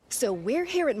So we're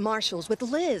here at Marshall's with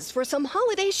Liz for some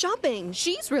holiday shopping.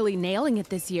 She's really nailing it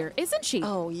this year, isn't she?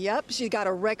 Oh, yep. She got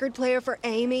a record player for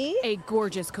Amy. A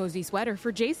gorgeous cozy sweater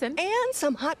for Jason. And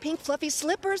some hot pink fluffy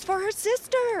slippers for her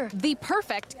sister. The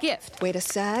perfect gift. Wait a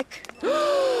sec.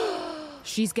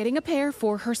 She's getting a pair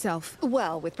for herself.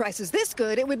 Well, with prices this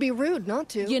good, it would be rude not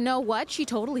to. You know what? She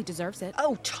totally deserves it.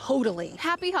 Oh, totally.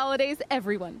 Happy holidays,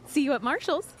 everyone. See you at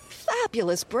Marshall's.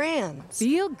 Fabulous brands.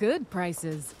 Feel good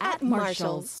prices at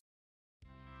Marshall's.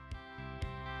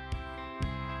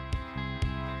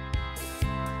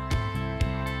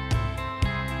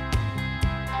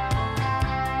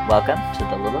 Welcome to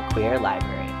the Little Queer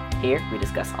Library. Here we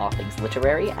discuss all things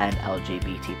literary and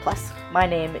LGBT+. My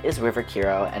name is River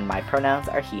Kiro, and my pronouns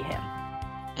are he, him.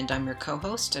 And I'm your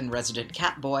co-host and resident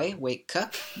cat boy, Wake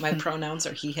Cook. My pronouns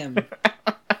are he, him.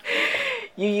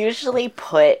 You usually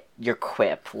put your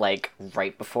quip,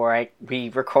 right before we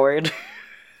record,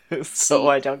 so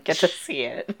I don't get to see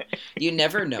it. You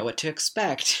never know what to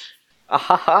expect.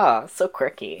 Ahaha, so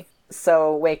quirky.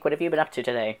 So, Wake, what have you been up to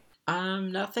today?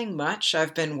 Nothing much.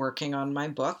 I've been working on my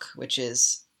book, which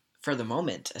is, for the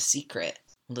moment, a secret.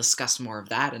 We'll discuss more of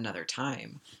that another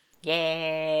time.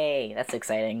 Yay! That's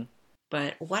exciting.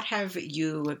 But what have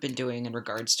you been doing in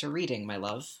regards to reading, my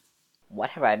love? What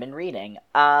have I been reading?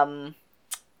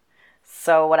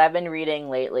 So what I've been reading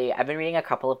lately, I've been reading a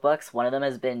couple of books. One of them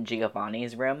has been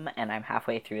Giovanni's Room, and I'm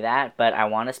halfway through that, but I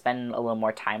want to spend a little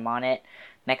more time on it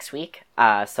next week.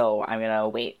 So I'm going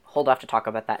to hold off to talk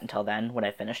about that until then when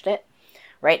I finished it.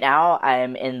 Right now,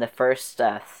 I'm in the first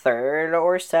third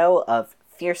or so of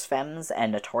Fierce Femmes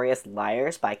and Notorious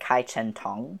Liars by Kai Chen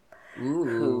Tong,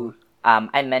 who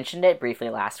I mentioned it briefly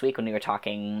last week when we were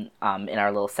talking in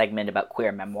our little segment about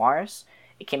queer memoirs.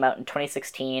 It came out in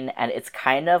 2016, and it's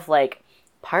kind of like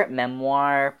part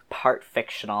memoir, part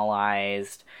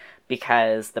fictionalized,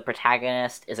 because the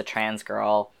protagonist is a trans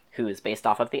girl who is based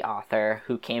off of the author,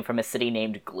 who came from a city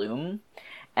named Gloom,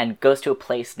 and goes to a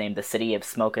place named the City of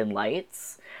Smoke and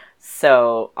Lights.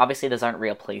 So, obviously those aren't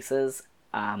real places.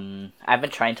 I've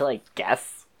been trying to,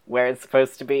 guess where it's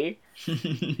supposed to be.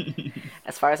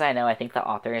 As far as I know, I think the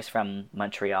author is from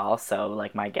Montreal, so,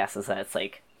 my guess is that it's,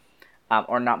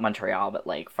 or not Montreal,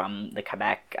 but, from the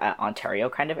Quebec, Ontario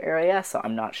kind of area, so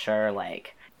I'm not sure,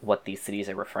 what these cities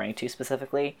are referring to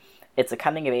specifically. It's a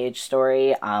coming-of-age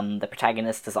story. The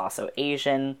protagonist is also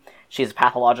Asian. She's a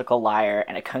pathological liar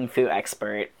and a kung fu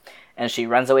expert, and she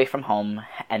runs away from home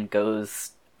and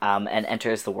goes and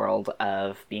enters the world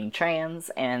of being trans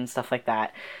and stuff like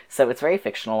that. So it's very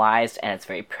fictionalized, and it's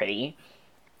very pretty.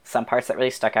 Some parts that really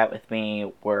stuck out with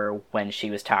me were when she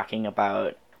was talking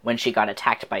about when she got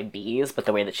attacked by bees, but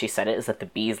the way that she said it is that the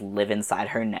bees live inside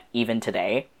her even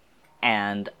today.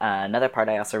 And another part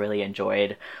I also really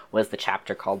enjoyed was the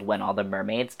chapter called When All the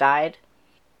Mermaids Died.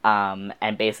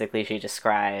 And basically she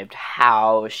described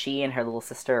how she and her little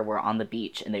sister were on the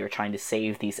beach and they were trying to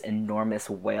save these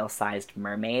enormous whale-sized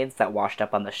mermaids that washed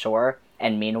up on the shore.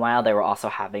 And meanwhile, they were also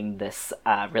having this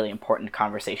really important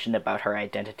conversation about her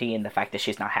identity and the fact that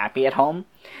she's not happy at home.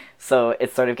 So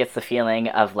it sort of gets the feeling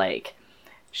of,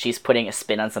 she's putting a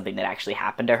spin on something that actually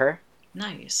happened to her.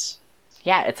 Nice.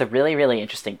 Yeah, it's a really, really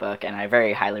interesting book, and I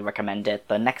very highly recommend it.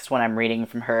 The next one I'm reading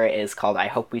from her is called I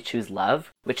Hope We Choose Love,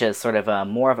 which is sort of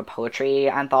more of a poetry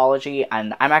anthology,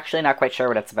 and I'm actually not quite sure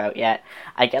what it's about yet.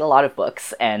 I get a lot of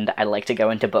books, and I like to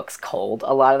go into books cold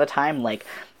a lot of the time. I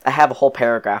have a whole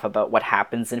paragraph about what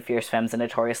happens in Fierce Femmes and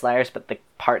Notorious Liars, but the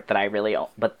part that I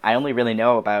only really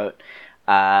know about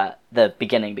the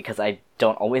beginning, because I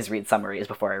don't always read summaries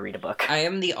before I read a book. I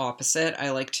am the opposite.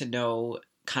 I like to know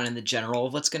kind of the general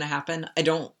of what's going to happen. I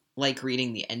don't like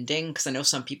reading the ending, because I know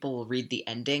some people will read the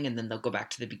ending and then they'll go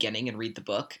back to the beginning and read the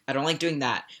book. I don't like doing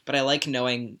that, but I like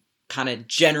knowing kind of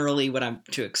generally what I'm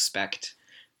to expect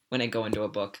when I go into a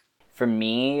book. For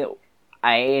me,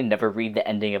 I never read the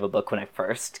ending of a book when I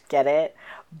first get it,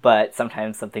 but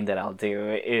sometimes something that I'll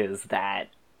do is that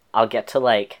I'll get to,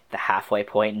 the halfway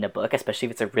point in a book, especially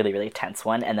if it's a really, really tense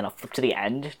one, and then I'll flip to the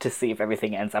end to see if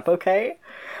everything ends up okay.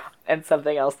 And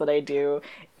something else that I do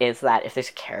is that if there's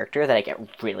a character that I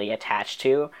get really attached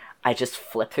to, I just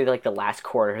flip through, the last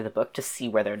quarter of the book to see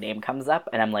where their name comes up,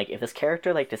 and I'm if this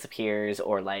character, disappears,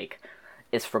 or,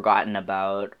 is forgotten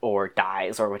about, or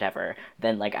dies, or whatever,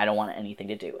 then, I don't want anything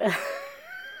to do with.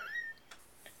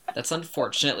 That's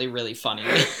unfortunately really funny.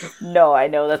 No, I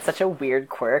know, that's such a weird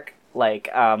quirk.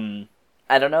 I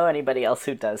don't know anybody else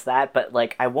who does that, but,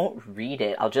 I won't read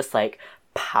it. I'll just,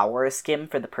 power skim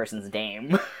for the person's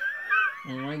name.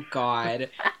 Oh my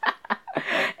god.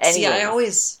 Anyways. See, I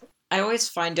always I always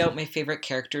find out my favorite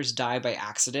characters die by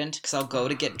accident because I'll go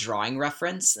to get drawing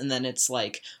reference and then it's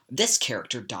like, this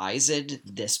character dies in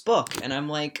this book. And I'm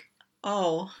like,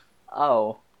 oh.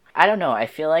 Oh. I don't know. I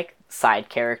feel like side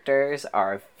characters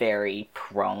are very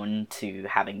prone to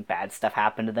having bad stuff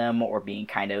happen to them or being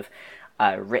kind of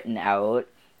written out.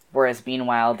 Whereas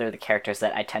meanwhile, they're the characters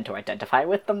that I tend to identify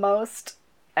with the most.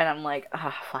 And I'm like,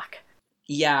 oh, fuck.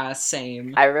 Yeah,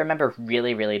 same. I remember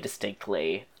really, really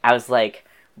distinctly. I was like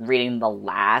reading the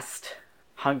last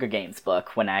Hunger Games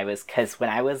book when I was,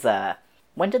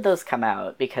 when did those come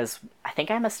out? Because I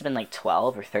think I must have been like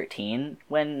 12 or 13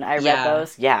 when I read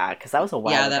those. Yeah, because that was a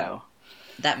while ago.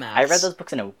 That matters. I read those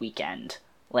books in a weekend.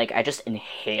 Like, I just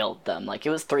inhaled them. Like, it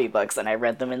was 3 books, and I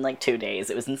read them in, like, 2 days.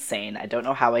 It was insane. I don't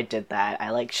know how I did that.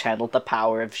 I, like, channeled the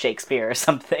power of Shakespeare or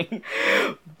something.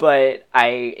 But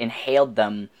I inhaled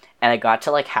them, and I got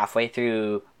to, like, halfway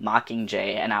through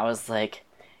Mockingjay, and I was like,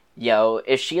 yo,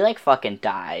 if she, like, fucking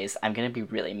dies, I'm gonna be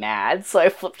really mad. So I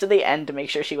flipped to the end to make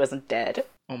sure she wasn't dead.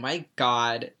 Oh my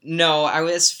god. No, I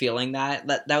was feeling that.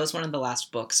 That was one of the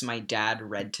last books my dad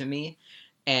read to me,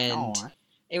 and... Aww.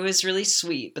 It was really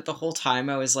sweet, but the whole time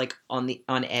I was, like, on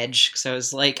edge, because I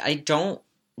was like, I don't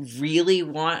really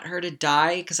want her to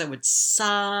die, because I would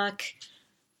suck.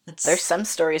 There's some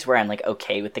stories where I'm, like,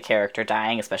 okay with the character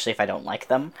dying, especially if I don't like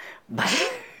them, but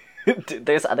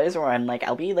there's others where I'm, like,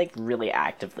 I'll be, like, really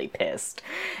actively pissed.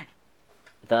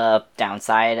 The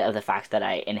downside of the fact that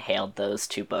I inhaled those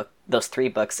 3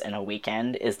 books in a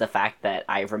weekend is the fact that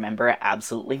I remember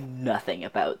absolutely nothing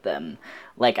about them.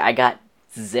 Like, I got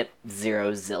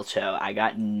zero zilcho. I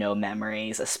got no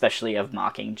memories, especially of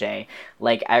Mockingjay.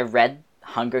 Like, I read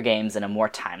Hunger Games in a more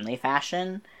timely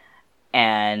fashion,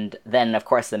 and then, of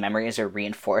course, the memories are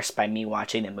reinforced by me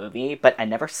watching the movie, but I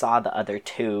never saw the other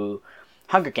 2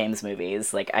 Hunger Games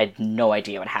movies. Like, I had no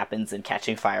idea what happens in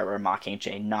Catching Fire or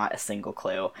Mockingjay, not a single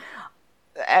clue.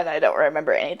 And I don't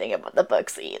remember anything about the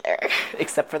books either,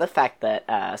 except for the fact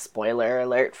that, spoiler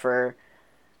alert for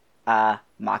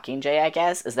Mockingjay, I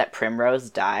guess, is that Primrose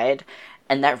died,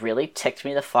 and that really ticked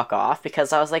me the fuck off,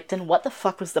 because I was like, then what the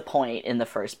fuck was the point in the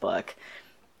first book?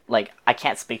 Like, I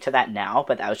can't speak to that now,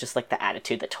 but that was just, like, the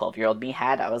attitude that 12-year-old me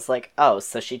had. I was like, oh,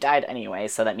 so she died anyway,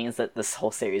 so that means that this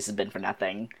whole series has been for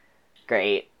nothing.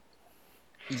 Great.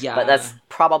 Yeah. But that's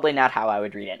probably not how I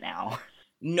would read it now.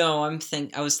 No,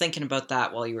 I was thinking about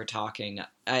that while you were talking.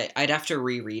 I'd have to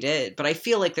reread it, but I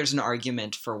feel like there's an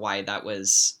argument for why that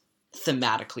was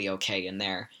thematically okay in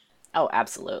there. Oh,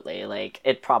 absolutely. Like,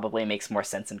 it probably makes more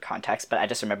sense in context, but I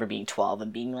just remember being 12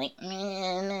 and being like...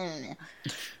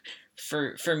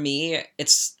 For me,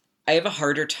 I have a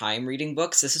harder time reading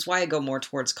books. This is why I go more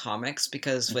towards comics,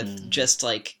 because with just,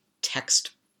 like,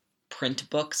 text print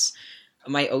books,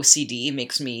 my OCD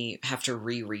makes me have to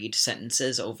reread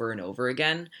sentences over and over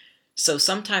again. So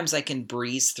sometimes I can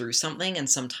breeze through something, and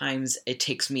sometimes it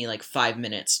takes me like 5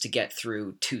 minutes to get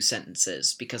through 2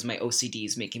 sentences because my OCD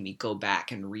is making me go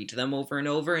back and read them over and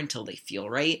over until they feel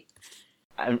right.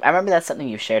 I remember that's something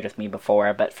you shared with me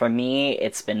before, but for me,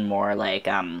 it's been more like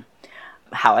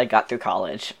how I got through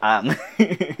college.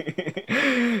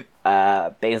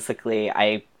 Basically,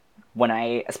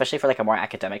 especially for like a more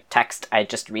academic text, I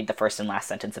just read the first and last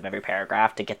sentence of every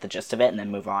paragraph to get the gist of it and then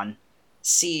move on.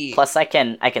 See, plus I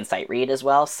can sight read as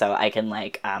well, so I can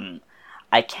like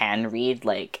I can read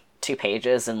like 2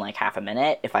 pages in like half a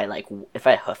minute if I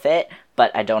hoof it,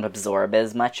 but I don't absorb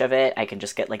as much of it. I can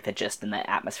just get like the gist and the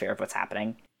atmosphere of what's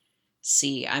happening.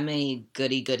 See, I'm a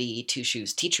goody 2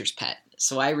 shoes teacher's pet,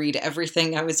 so I read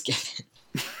everything I was given.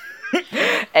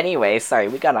 Anyway, sorry,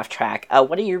 we got off track.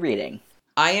 What are you reading?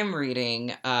 I am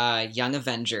reading Young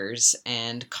Avengers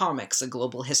and Comics: A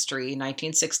Global History,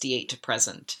 1968 to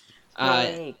present.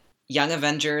 Young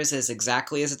Avengers is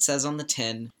exactly as it says on the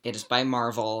tin. It is by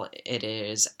Marvel. It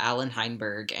is Alan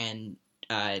Heinberg and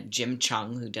Jim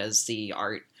Chung who does the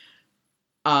art.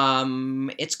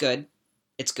 It's good.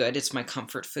 It's good. It's my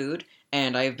comfort food.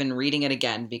 And I've been reading it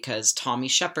again because Tommy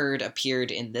Shepard appeared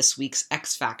in this week's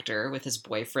X Factor with his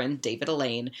boyfriend, David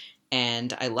Elaine.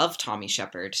 And I love Tommy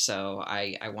Shepard, so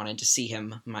I wanted to see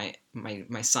him, my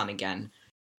son, again.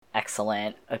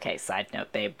 Excellent. Okay, side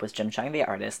note, babe, was Jim Chung the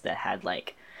artist that had,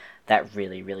 like, that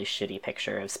really, really shitty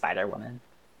picture of Spider-Woman?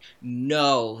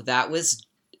 No, that was,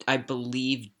 I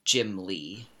believe, Jim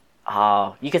Lee.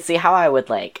 Oh, you could see how I would,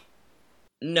 like...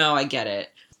 No, I get it.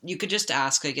 You could just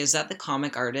ask, like, is that the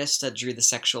comic artist that drew the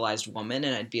sexualized woman?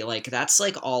 And I'd be like, that's,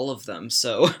 like, all of them,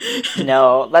 so...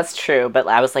 No, that's true, but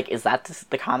I was like, is that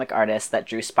the comic artist that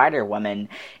drew Spider-Woman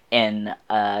in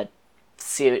a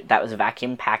suit that was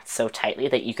vacuum packed so tightly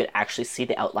that you could actually see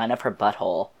the outline of her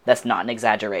butthole? That's not an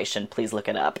exaggeration. Please look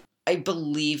it up. I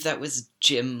believe that was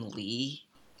Jim Lee.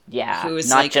 Yeah, Who is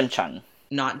not like Jim Chung.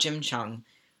 not Jim Chung.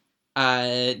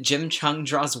 Jim Chung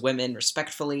draws women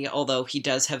respectfully, although he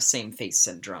does have same face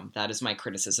syndrome. That is my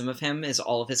criticism of him, is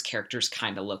all of his characters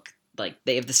kind of look like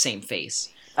they have the same face.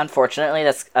 Unfortunately,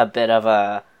 that's a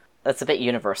bit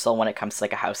universal when it comes to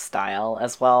like a house style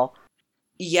as well.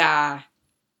 Yeah.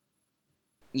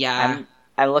 Yeah.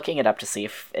 I'm looking it up to see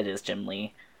if it is Jim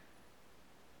Lee.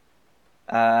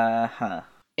 Huh.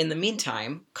 In the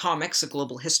meantime, Comics: A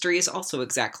Global History is also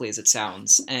exactly as it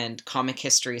sounds, and comic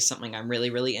history is something I'm really,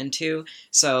 really into,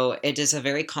 so it is a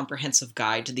very comprehensive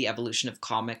guide to the evolution of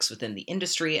comics within the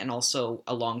industry and also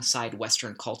alongside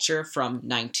Western culture from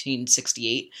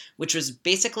 1968, which was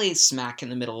basically smack in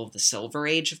the middle of the Silver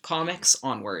Age of comics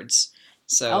onwards.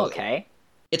 So Okay.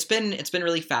 it's been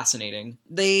really fascinating.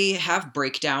 They have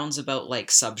breakdowns about like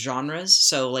subgenres,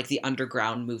 so like the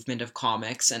underground movement of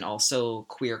comics and also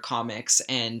queer comics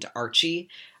and Archie.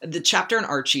 The chapter on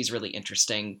Archie is really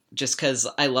interesting just cuz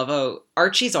I love how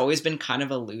Archie's always been kind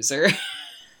of a loser.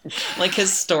 Like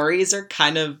his stories are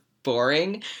kind of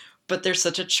boring, but there's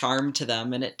such a charm to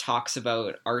them, and it talks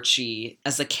about Archie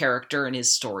as a character and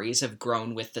his stories have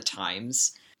grown with the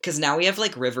times. Cuz now we have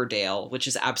like Riverdale, which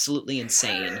is absolutely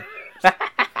insane.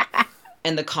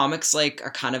 And the comics, like,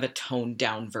 are kind of a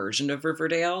toned-down version of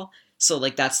Riverdale. So,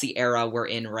 like, that's the era we're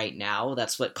in right now.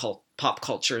 That's what pop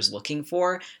culture is looking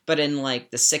for. But in,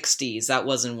 like, the 60s, that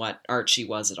wasn't what Archie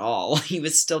was at all. He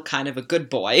was still kind of a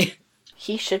good boy.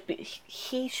 He should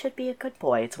be a good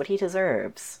boy. It's what he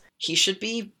deserves. He should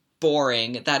be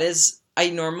boring. That is... I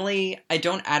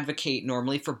don't advocate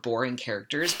normally for boring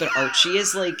characters, but Archie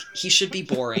is, like, he should be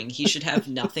boring. He should have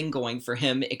nothing going for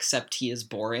him except he is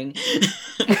boring.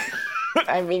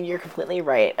 I mean, you're completely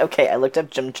right. Okay, I looked up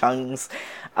Jim Chung's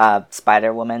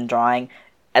Spider-Woman drawing.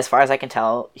 As far as I can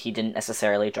tell, he didn't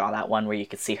necessarily draw that one where you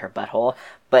could see her butthole,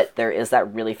 but there is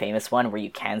that really famous one where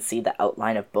you can see the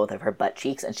outline of both of her butt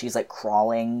cheeks, and she's, like,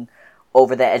 crawling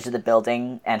over the edge of the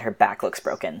building, and her back looks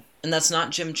broken. And that's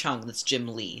not Jim Chung, that's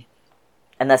Jim Lee.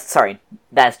 And that's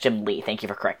Jim Lee. Thank you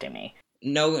for correcting me.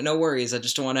 No worries. I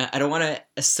don't want to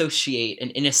associate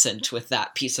an innocent with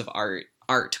that piece of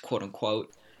art, quote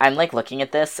unquote. I'm, like, looking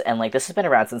at this, and, like, this has been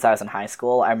around since I was in high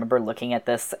school. I remember looking at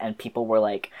this, and people were,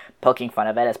 like, poking fun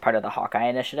of it as part of the Hawkeye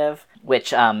Initiative,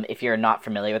 which, if you're not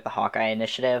familiar with the Hawkeye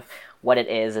Initiative, what it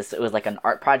is it was, like, an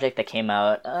art project that came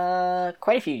out,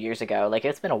 quite a few years ago. Like,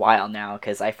 it's been a while now,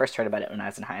 because I first heard about it when I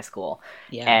was in high school.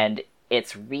 Yeah. And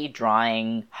it's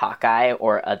redrawing Hawkeye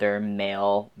or other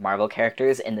male Marvel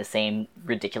characters in the same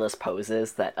ridiculous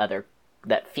poses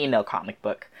that female comic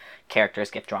book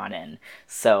characters get drawn in.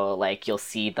 So, like, you'll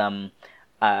see them,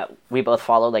 we both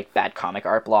follow, like, bad comic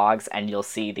art blogs, and you'll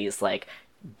see these, like,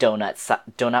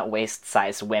 donut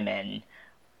waist-sized women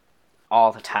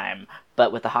all the time.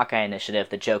 But with the Hawkeye Initiative,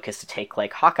 the joke is to take,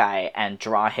 like, Hawkeye and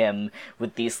draw him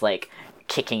with these, like,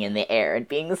 kicking in the air and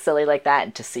being silly like that,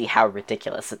 and to see how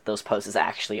ridiculous those poses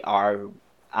actually are,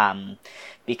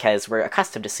 because we're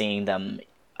accustomed to seeing them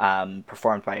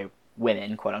performed by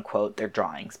women, quote-unquote, their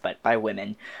drawings, but by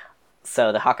women.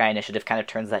 So the Hawkeye Initiative kind of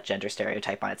turns that gender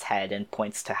stereotype on its head and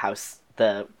points to how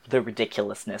the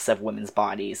ridiculousness of women's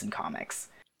bodies in comics.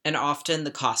 And often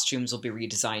the costumes will be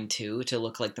redesigned, too, to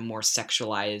look like the more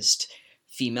sexualized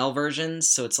female versions.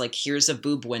 So it's like, here's a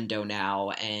boob window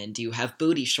now, and you have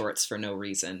booty shorts for no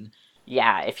reason.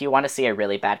 Yeah, if you want to see a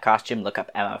really bad costume, look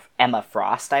up Emma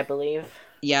Frost, I believe.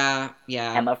 Yeah.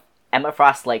 Emma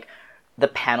Frost, like, the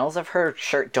panels of her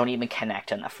shirt don't even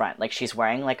connect in the front. Like, she's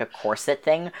wearing, like, a corset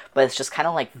thing, but it's just kind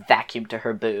of, like, vacuumed to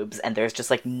her boobs, and there's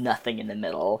just, like, nothing in the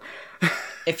middle.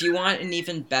 If you want an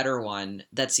even better one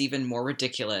that's even more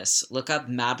ridiculous, look up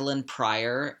Madeline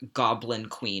Pryor Goblin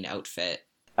Queen outfit.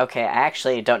 Okay, I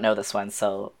actually don't know this one,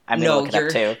 so I'm gonna look it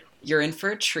up too. You're in for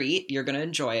a treat. You're gonna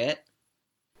enjoy it.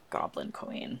 Goblin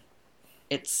Queen.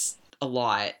 It's a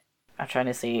lot. I'm trying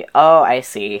to see. Oh, I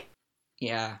see.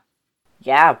 Yeah.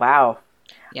 Yeah, wow.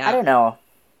 Yeah. I don't know.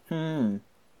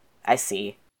 I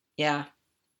see. Yeah.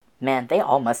 Man, they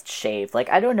all must shave. Like,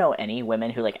 I don't know any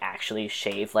women who, like, actually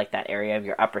shave, like, that area of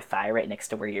your upper thigh right next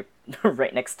to where you're...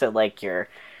 right next to, like, your,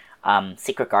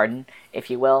 secret garden, if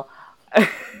you will.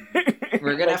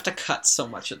 We're gonna have to cut so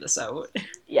much of this out.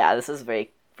 Yeah, this is very,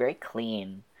 very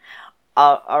clean.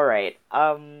 Alright,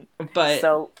 But...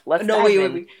 So, let's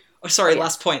wait. Oh, sorry, Oh, yeah.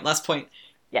 last point.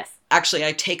 Yes. Actually,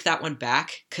 I take that one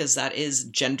back, because that is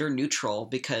gender neutral,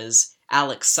 because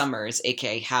Alex Summers,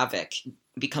 aka Havoc,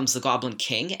 becomes the Goblin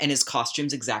King, and his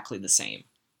costume's exactly the same.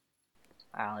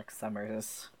 Alex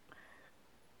Summers,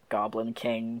 Goblin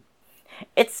King.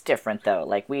 It's different, though.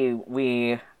 Like,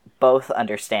 we both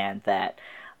understand that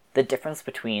the difference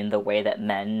between the way that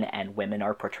men and women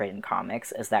are portrayed in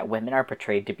comics is that women are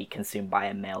portrayed to be consumed by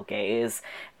a male gaze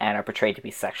and are portrayed to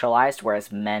be sexualized,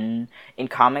 whereas men in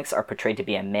comics are portrayed to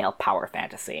be a male power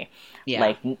fantasy.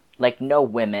 Yeah. Like no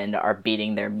women are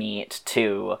beating their meat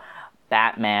to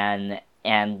Batman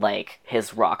and like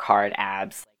his rock hard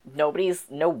abs. No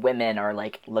women are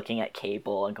like looking at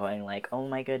Cable and going like, oh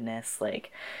my goodness,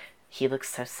 like he looks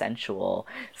so sensual.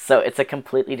 So it's a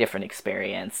completely different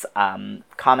experience.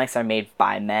 Comics are made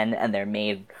by men and they're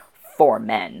made for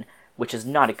men, which is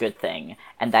not a good thing.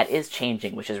 And that is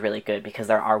changing, which is really good because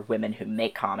there are women who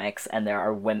make comics and there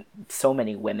are so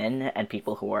many women and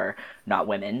people who are not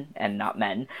women and not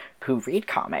men who read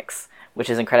comics, which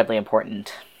is incredibly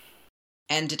important.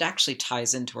 And it actually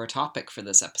ties into our topic for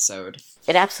this episode.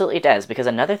 It absolutely does, because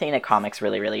another thing that comics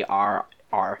really, really are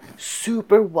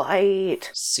super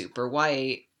white. Super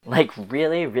white. Like,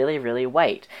 really, really, really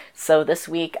white. So this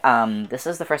week, this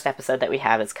is the first episode that we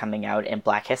have. It's coming out in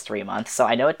Black History Month, so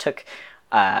I know it took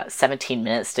 17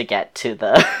 minutes to get to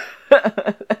the...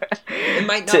 It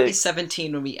might not be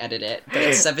 17 when we edit it, but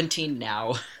it's 17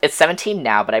 now. It's 17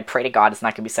 now, but I pray to God it's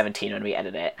not going to be 17 when we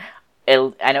edit it.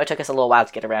 I know it took us a little while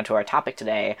to get around to our topic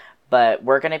today, but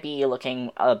we're going to be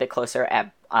looking a bit closer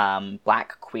at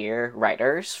Black queer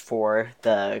writers for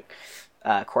the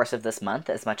course of this month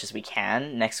as much as we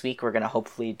can. Next week, we're going to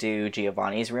hopefully do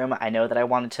Giovanni's Room. I know that I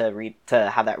wanted to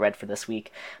have that read for this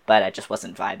week, but I just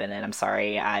wasn't vibing it. I'm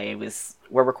sorry.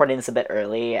 We're recording this a bit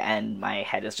early, and my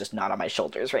head is just not on my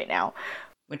shoulders right now.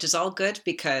 Which is all good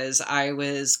because I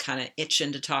was kind of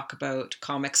itching to talk about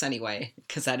comics anyway,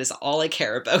 because that is all I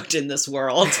care about in this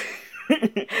world.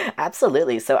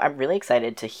 Absolutely. So I'm really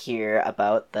excited to hear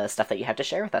about the stuff that you have to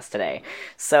share with us today.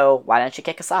 So why don't you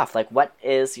kick us off? Like, what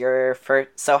is your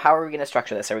first... So how are we going to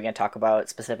structure this? Are we going to talk about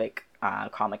specific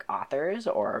comic authors,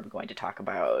 or are we going to talk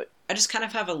about... I just kind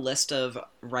of have a list of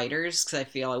writers because I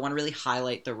feel I want to really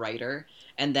highlight the writer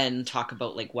and then talk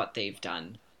about like what they've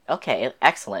done. Okay,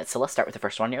 excellent. So let's start with the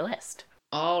first one on your list.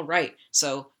 All right.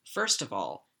 So first of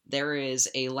all, there is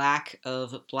a lack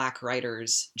of Black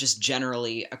writers just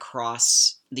generally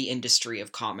across the industry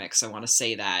of comics. I want to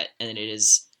say that, and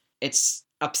it's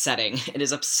upsetting. It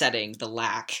is upsetting, the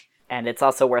lack. And it's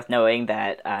also worth knowing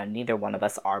that neither one of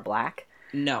us are Black.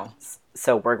 No.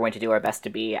 So we're going to do our best to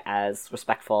be as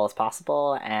respectful as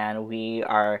possible, and we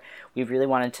really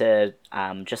wanted to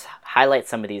just highlight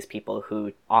some of these people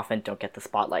who often don't get the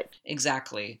spotlight.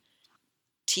 Exactly.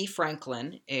 T.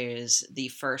 Franklin is the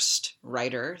first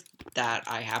writer that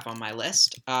I have on my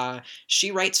list.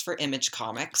 She writes for Image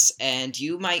Comics, and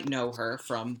you might know her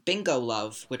from Bingo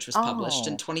Love, which was published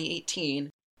in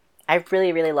 2018. I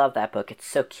really, really love that book. It's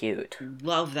so cute.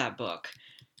 Love that book.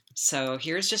 So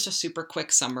here's just a super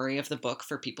quick summary of the book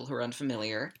for people who are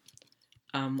unfamiliar.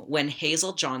 When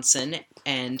Hazel Johnson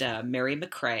and Mary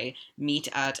McCrae meet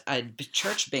at a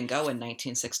church bingo in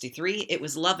 1963, it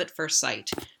was love at first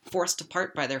sight. Forced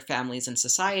apart by their families and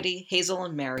society, Hazel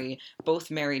and Mary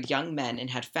both married young men and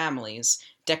had families.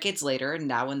 Decades later,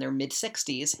 now in their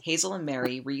mid-60s, Hazel and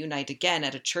Mary reunite again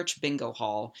at a church bingo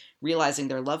hall, realizing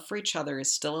their love for each other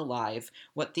is still alive.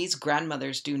 What these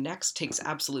grandmothers do next takes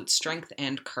absolute strength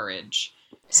and courage.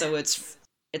 So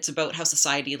it's about how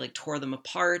society like tore them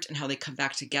apart and how they come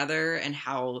back together and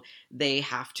how they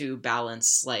have to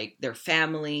balance like their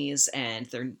families and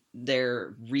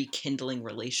their rekindling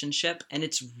relationship, and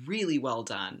it's really well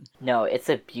done. No, it's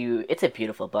a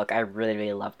beautiful book. I really,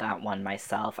 really loved that one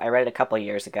myself. I read it a couple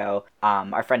years ago.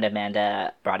 Our friend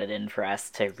Amanda brought it in for us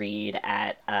to read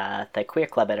at the queer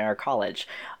club at our college.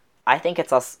 I think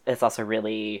it's also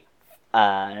really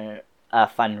a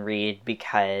fun read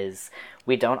because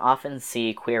we don't often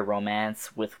see queer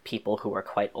romance with people who are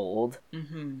quite old.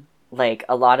 Mm-hmm. Like,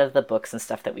 a lot of the books and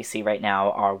stuff that we see right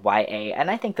now are YA, and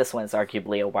I think this one's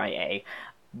arguably a YA,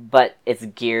 but it's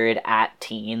geared at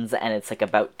teens, and it's, like,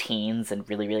 about teens and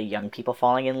really, really young people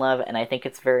falling in love, and I think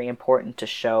it's very important to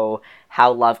show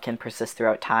how love can persist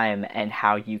throughout time and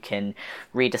how you can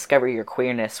rediscover your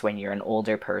queerness when you're an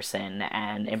older person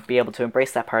and be able to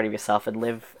embrace that part of yourself and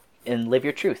live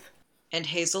your truth. And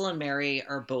Hazel and Mary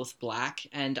are both Black,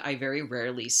 and I very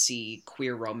rarely see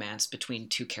queer romance between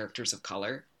two characters of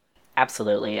color.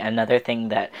 Absolutely. Another thing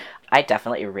that I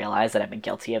definitely realized that I've been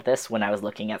guilty of this when I was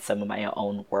looking at some of my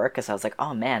own work is I was like,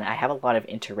 oh man, I have a lot of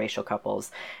interracial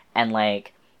couples, and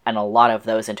a lot of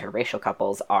those interracial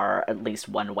couples are at least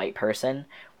one white person,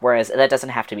 whereas that doesn't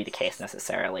have to be the case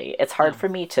necessarily. It's hard for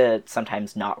me to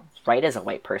sometimes not write as a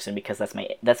white person because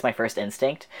that's my first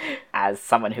instinct as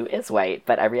someone who is white,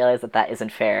 but I realize that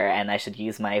isn't fair, and I should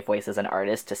use my voice as an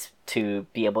artist to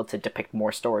be able to depict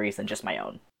more stories than just my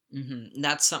own.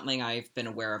 That's something I've been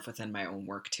aware of within my own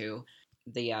work too.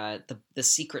 The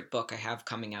secret book I have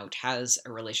coming out has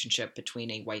a relationship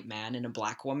between a white man and a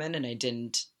black woman, and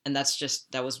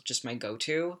that was just my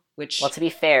go-to. Which, Well, to be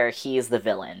fair, he's the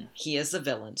villain. he is the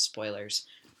villain. Spoilers.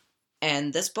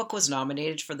 And this book was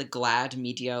nominated for the GLAAD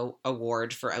Media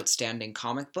Award for Outstanding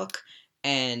Comic Book,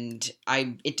 and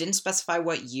it didn't specify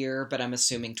what year, but I'm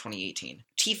assuming 2018.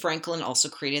 T. Franklin also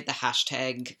created the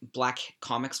hashtag Black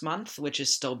Comics Month, which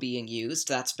is still being used.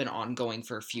 That's been ongoing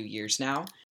for a few years now.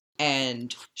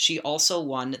 And she also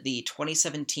won the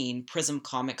 2017 Prism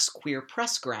Comics Queer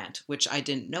Press Grant, which I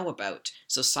didn't know about.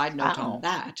 So side note Wow. on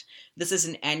that, this is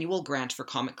an annual grant for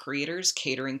comic creators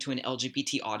catering to an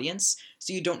LGBT audience,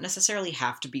 so you don't necessarily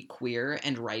have to be queer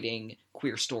and writing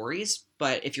queer stories,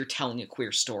 but if you're telling a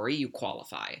queer story, you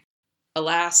qualify.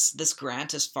 Alas, this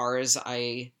grant, as far as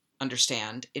I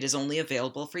understand, it is only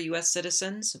available for US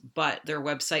citizens, but their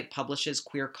website publishes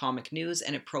queer comic news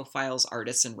and it profiles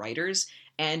artists and writers,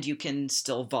 and you can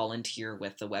still volunteer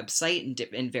with the website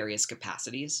in various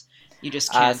capacities. You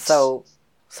just can't. So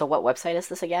what website is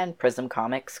this again? Prism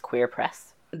Comics Queer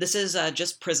Press? This is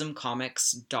just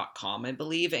prismcomics.com, I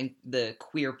believe, and the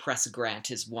Queer Press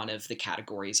Grant is one of the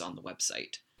categories on the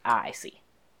website. Ah, I see.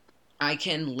 I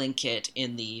can link it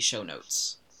in the show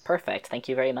notes. Perfect. Thank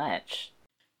you very much.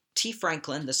 T.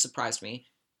 Franklin, this surprised me,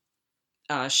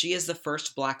 she is the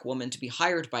first black woman to be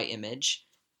hired by Image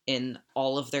in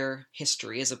all of their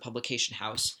history as a publication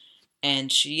house,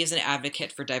 and she is an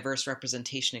advocate for diverse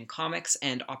representation in comics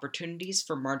and opportunities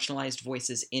for marginalized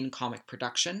voices in comic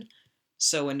production.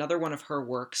 So another one of her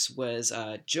works was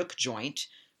Juke Joint,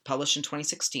 published in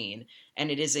 2016, and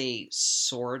it is a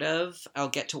I'll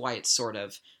get to why it's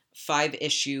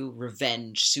 5-issue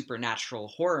revenge supernatural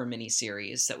horror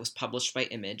miniseries that was published by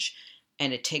Image,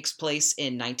 and it takes place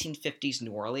in 1950s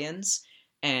New Orleans.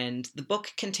 And the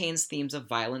book contains themes of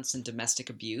violence and domestic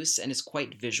abuse and is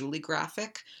quite visually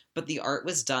graphic, but the art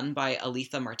was done by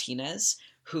Aletha Martinez,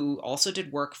 who also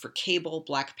did work for Cable,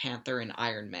 Black Panther, and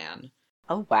Iron Man.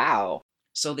 Oh, wow.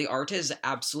 So the art is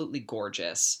absolutely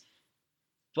gorgeous.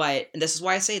 But and this is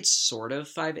why I say it's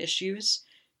 5 issues,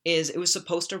 is it was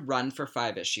supposed to run for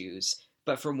 5 issues,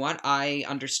 but from what I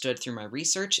understood through my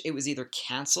research, it was either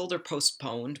canceled or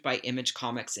postponed by Image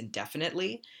Comics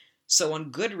indefinitely. So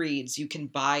on Goodreads, you can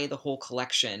buy the whole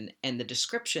collection, and the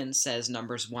description says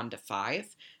numbers 1 to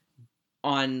 5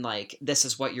 on, this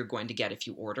is what you're going to get if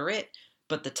you order it.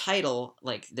 But the title,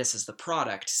 this is the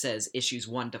product, says issues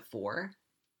 1 to 4.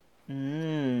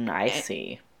 I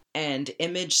see. And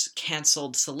Image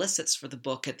canceled solicits for the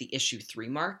book at the issue 3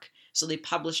 mark. So they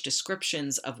published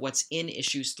descriptions of what's in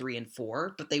issues 3 and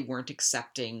 4, but they weren't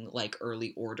accepting,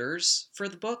 early orders for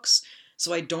the books.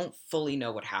 So I don't fully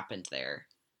know what happened there.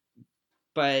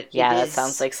 But yeah, that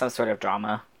sounds like some sort of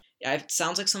drama. Yeah, it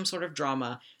sounds like some sort of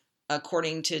drama.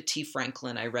 According to T.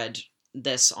 Franklin, I read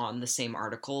this on the same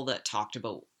article that talked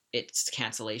about its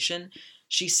cancellation.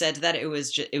 She said that it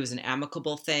was an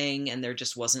amicable thing, and there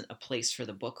just wasn't a place for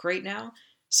the book right now.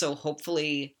 So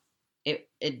hopefully,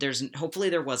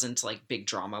 there wasn't big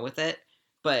drama with it.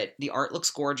 But the art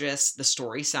looks gorgeous. The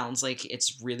story sounds like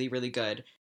it's really, really good.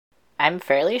 I'm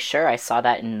fairly sure I saw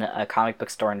that in a comic book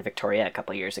store in Victoria a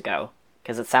couple years ago,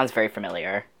 because it sounds very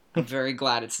familiar. I'm very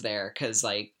glad it's there, because,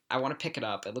 I want to pick it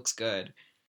up. It looks good.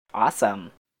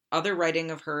 Awesome. Other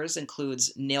writing of hers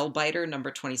includes Nailbiter number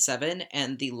 27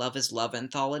 and the Love is Love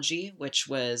anthology, which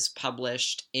was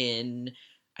published in,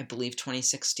 I believe,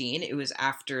 2016. It was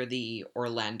after the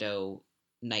Orlando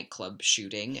nightclub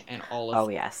shooting, and all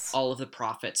of the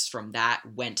profits from that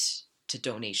went to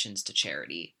donations to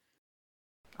charity.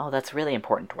 Oh, that's really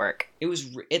important work.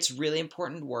 It's really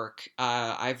important work.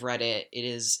 I've read it.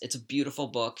 It's a beautiful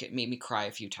book. It made me cry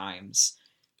a few times.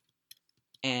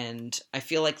 And I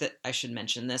feel like that I should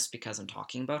mention this because I'm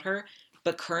talking about her.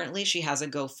 But currently she has a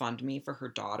GoFundMe for her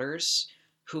daughters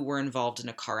who were involved in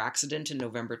a car accident in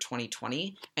November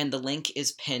 2020. And the link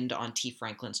is pinned on T.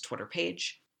 Franklin's Twitter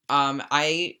page.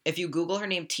 If you Google her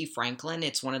name T. Franklin,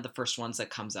 it's one of the first ones that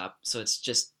comes up. So it's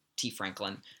just T.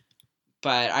 Franklin.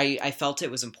 But I felt it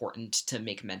was important to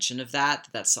make mention of that.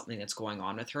 That's something that's going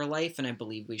on with her life. And I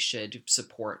believe we should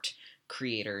support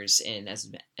creators in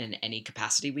any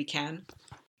capacity we can.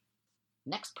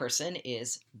 Next person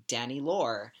is Danny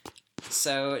Lore.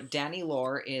 So Danny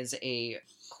Lore is a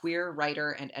queer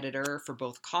writer and editor for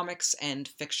both comics and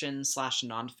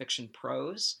fiction/nonfiction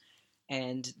prose.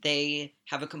 And they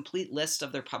have a complete list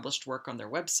of their published work on their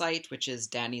website, which is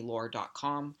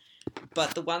dannylore.com.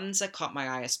 But the ones that caught my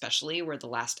eye especially were The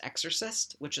Last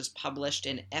Exorcist, which is published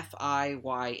in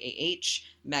FIYAH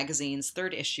magazine's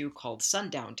 3rd issue called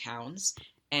Sundown Towns,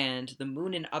 and The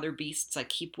Moon and Other Beasts I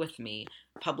Keep With Me,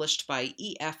 published by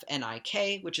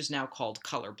EFNIK, which is now called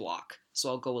Color Block. So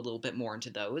I'll go a little bit more into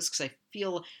those, because I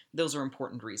feel those are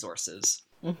important resources.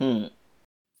 Mm-hmm.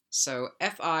 So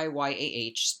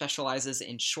FIYAH specializes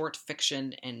in short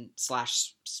fiction and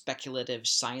 / speculative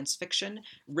science fiction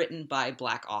written by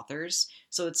Black authors.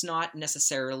 So it's not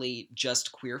necessarily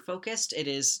just queer focused. It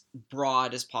is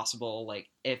broad as possible. Like,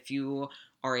 if you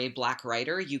are a Black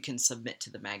writer, you can submit to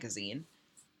the magazine.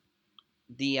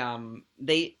 The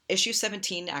issue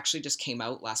 17 actually just came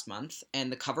out last month,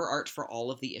 and the cover art for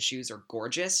all of the issues are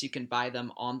gorgeous. You can buy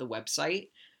them on the website,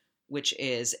 which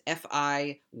is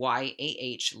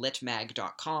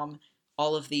FIYAHLitmag.com.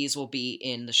 All of these will be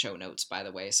in the show notes, by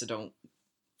the way, so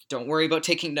don't worry about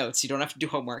taking notes. You don't have to do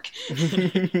homework.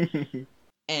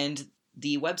 And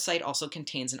the website also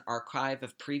contains an archive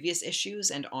of previous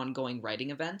issues and ongoing writing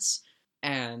events.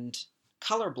 And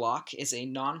Color Block is a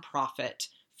non-profit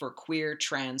for queer,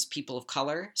 trans people of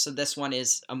color, so this one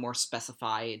is a more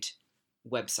specified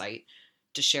website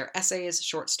to share essays,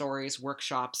 short stories,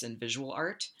 workshops, and visual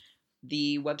art.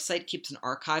 The website keeps an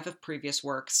archive of previous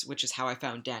works, which is how I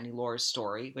found Danny Lore's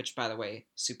story, which, by the way,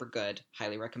 super good,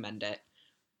 highly recommend it,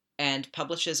 and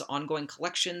publishes ongoing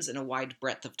collections in a wide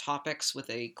breadth of topics with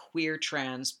a queer,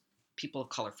 trans, people of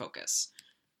color focus.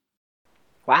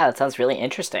 Wow, that sounds really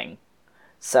interesting.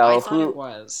 I thought it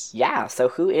was. Yeah, so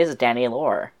who is Danny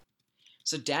Lore?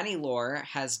 So Danny Lore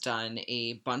has done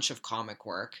a bunch of comic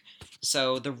work.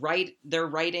 So their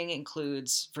writing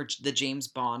includes, for the James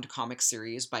Bond comic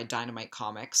series by Dynamite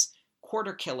Comics,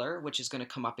 Quarter Killer, which is going to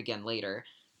come up again later,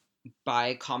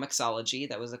 by Comixology,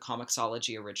 that was a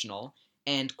Comixology original,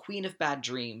 and Queen of Bad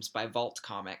Dreams by Vault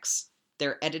Comics.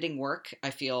 Their editing work,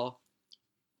 I feel,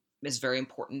 is very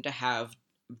important to have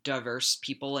diverse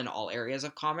people in all areas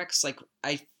of comics.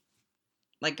 I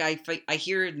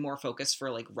hear more focus for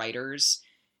like writers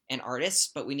and artists,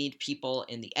 but we need people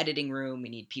in the editing room, we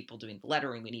need people doing the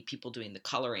lettering, we need people doing the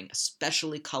coloring,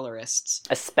 especially colorists.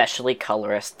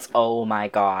 Oh my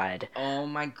god.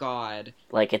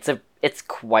 Like, it's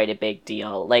quite a big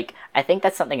deal. Like, I think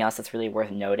that's something else that's really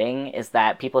worth noting, is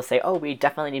that people say, oh, we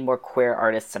definitely need more queer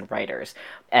artists and writers,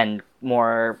 and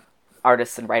more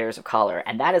artists and writers of color,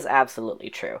 and that is absolutely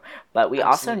true. But we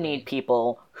also need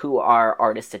people who are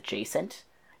artist adjacent,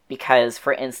 because,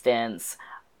 for instance,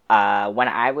 when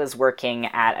I was working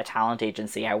at a talent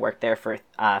agency, I worked there for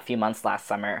a few months last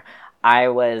summer. I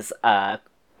was not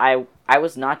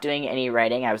doing any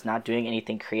writing. I was not doing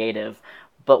anything creative.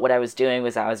 But what I was doing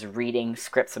was I was reading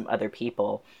scripts from other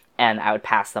people, and I would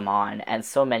pass them on. And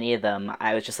so many of them,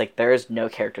 I was just like, there's no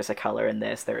characters of color in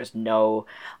this. There is no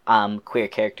queer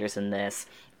characters in this.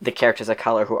 The characters of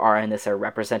color who are in this are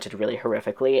represented really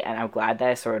horrifically. And I'm glad that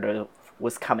I sort of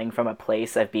was coming from a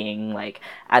place of being like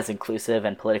as inclusive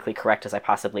and politically correct as I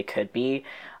possibly could be,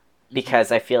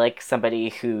 because I feel like somebody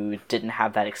who didn't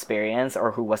have that experience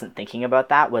or who wasn't thinking about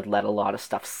that would let a lot of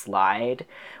stuff slide,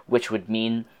 which would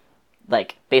mean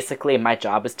basically my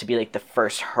job is to be like the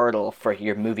first hurdle for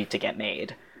your movie to get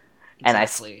made.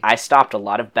 Exactly. And I stopped a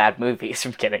lot of bad movies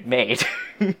from getting made.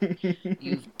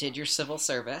 You did your civil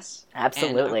service.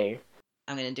 Absolutely.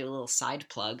 I'm going to do a little side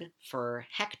plug for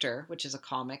Hector, which is a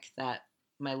comic that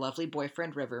my lovely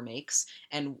boyfriend River makes.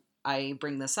 And I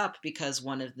bring this up because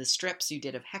one of the strips you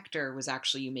did of Hector was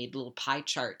actually, you made little pie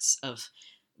charts of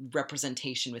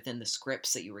representation within the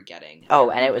scripts that you were getting. Oh,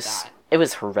 and it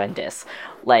was horrendous.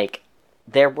 Like,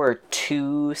 there were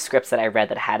 2 scripts that I read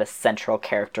that had a central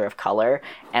character of color,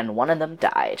 and one of them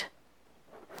died.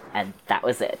 And that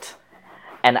was it.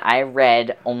 And I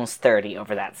read almost 30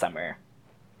 over that summer.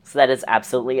 So that is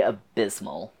absolutely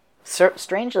abysmal.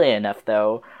 Strangely enough,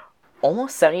 though,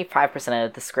 almost 75%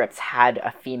 of the scripts had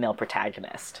a female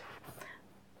protagonist,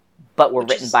 but were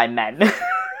written by men.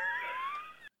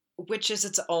 Which is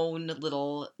its own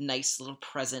nice little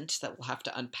present that we'll have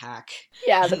to unpack.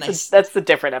 Yeah, that's a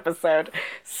different episode.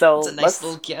 So it's a nice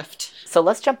little gift. So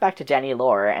let's jump back to Danny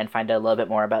Lore and find out a little bit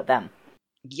more about them.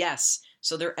 Yes.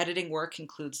 So their editing work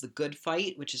includes The Good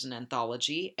Fight, which is an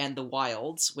anthology, and The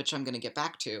Wilds, which I'm going to get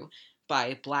back to,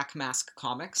 by Black Mask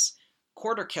Comics.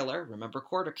 Quarter Killer, remember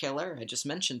Quarter Killer, I just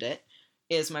mentioned it,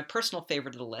 is my personal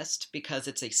favorite of the list because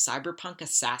it's a cyberpunk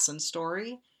assassin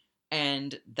story,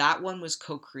 and that one was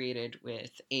co-created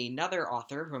with another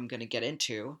author who I'm going to get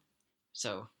into,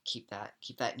 so keep that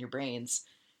in your brains.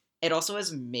 It also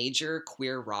has major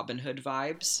queer Robin Hood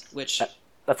vibes, which...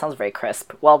 That sounds very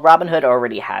crisp. Well, Robin Hood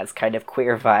already has kind of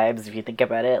queer vibes, if you think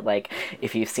about it. Like,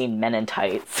 if you've seen Men in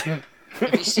Tights.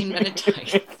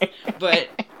 But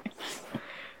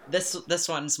this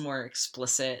one's more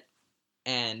explicit.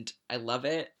 and I love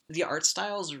it. The art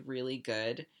style is really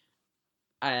good.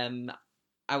 I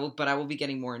will be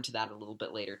getting more into that a little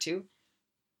bit later too.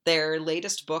 Their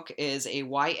latest book is a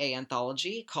YA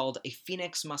anthology called A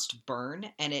Phoenix Must Burn,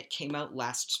 and it came out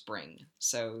last spring.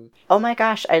 So Oh my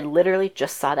gosh, I literally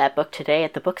just saw that book today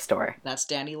at the bookstore. that's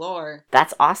Danny Lore.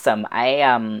 That's awesome.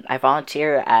 I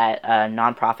volunteer at a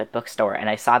nonprofit bookstore, and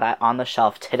I saw that on the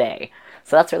shelf today.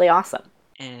 So that's really awesome.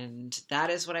 And that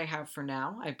is what I have for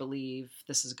now. I believe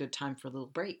this is a good time for a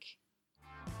little break.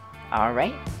 All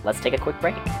right, let's take a quick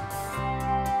break.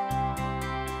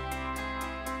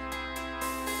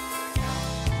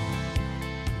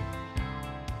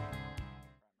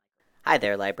 Hi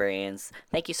there, librarians.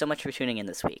 Thank you so much for tuning in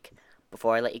this week.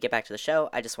 Before I let you get back to the show,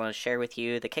 I just want to share with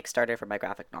you the Kickstarter for my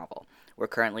graphic novel. We're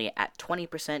currently at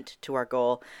 20% to our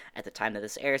goal. At the time that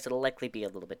this airs, it'll likely be a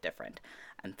little bit different.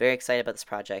 I'm very excited about this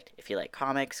project. If you like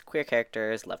comics, queer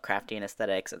characters, Lovecraftian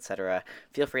aesthetics, etc.,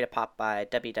 feel free to pop by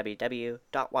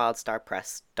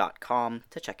www.wildstarpress.com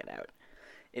to check it out.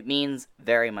 It means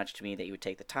very much to me that you would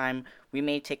take the time. We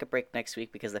may take a break next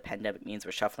week because the pandemic means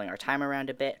we're shuffling our time around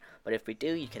a bit, but if we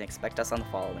do, you can expect us on the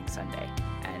following Sunday.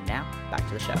 And now, back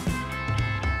to the show.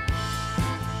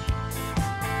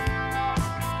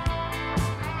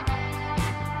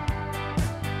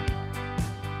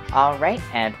 Alright,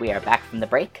 and we are back from the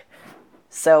break.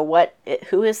 So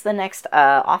who is the next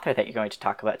author that you're going to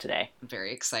talk about today? I'm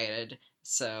very excited.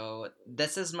 So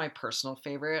this is my personal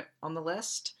favorite on the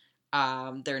list.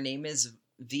 Their name is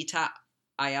Vita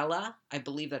Ayala. I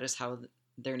believe that is how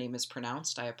their name is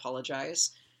pronounced. I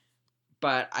apologize.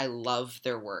 But I love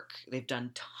their work. They've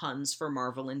done tons for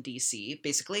Marvel and DC.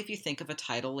 Basically, if you think of a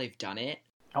title, they've done it.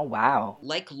 Oh, wow.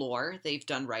 Like Lore, they've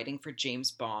done writing for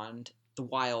James Bond, The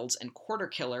Wilds, and Quarter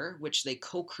Killer, which they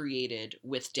co-created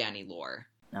with Danny Lore.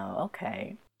 Oh,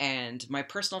 okay. And my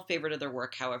personal favorite of their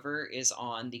work, however, is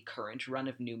on the current run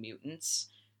of New Mutants.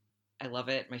 I love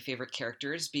it. My favorite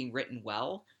characters being written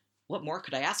well. What more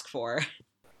could I ask for?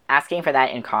 Asking for that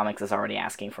in comics is already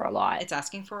asking for a lot. It's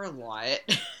asking for a lot.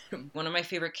 One of my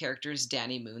favorite characters,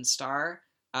 Danny Moonstar.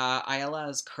 Ayala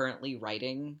is currently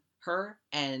writing her,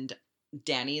 and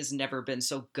Danny has never been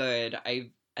so good.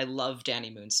 I love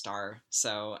Danny Moonstar.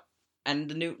 So,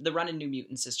 and the run in New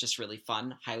Mutants is just really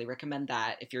fun. Highly recommend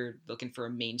that if you're looking for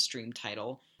a mainstream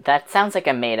title. That sounds like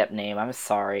a made-up name. I'm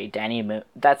sorry, Danny Moon.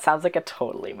 That sounds like a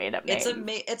totally made-up name.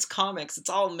 It's comics. It's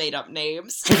all made-up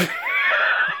names.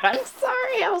 I'm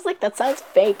sorry. I was like, that sounds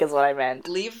fake, is what I meant.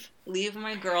 Leave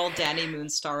my girl Danny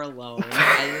Moonstar alone.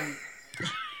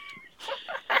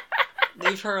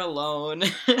 Leave her alone.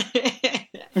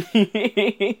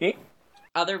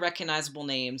 Other recognizable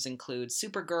names include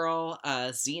Supergirl,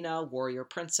 Xena, Warrior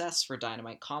Princess for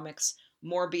Dynamite Comics,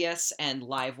 Morbius, and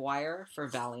Livewire for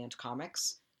Valiant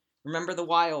Comics. Remember the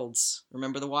Wilds?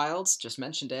 Remember the Wilds? Just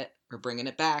mentioned it. We're bringing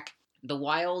it back. The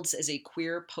Wilds is a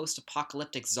queer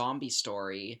post-apocalyptic zombie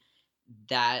story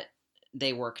that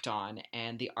they worked on,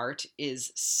 and the art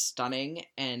is stunning,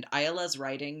 and Ayala's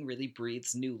writing really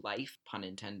breathes new life, pun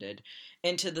intended,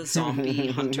 into the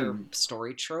zombie hunter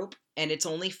story trope, and it's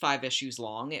only 5 issues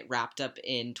long. It wrapped up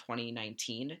in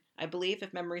 2019, I believe,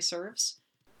 if memory serves.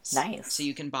 Nice. So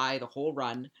you can buy the whole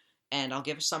run, and I'll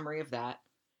give a summary of that.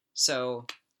 So,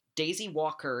 Daisy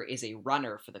Walker is a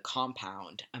runner for the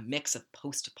Compound, a mix of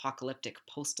post-apocalyptic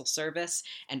postal service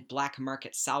and black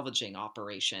market salvaging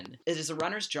operation. It is a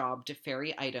runner's job to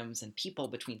ferry items and people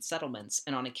between settlements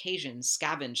and on occasion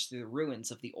scavenge through the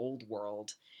ruins of the old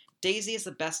world. Daisy is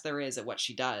the best there is at what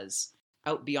she does.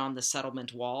 Out beyond the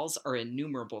settlement walls are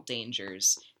innumerable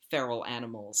dangers. Feral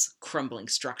animals, crumbling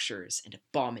structures, and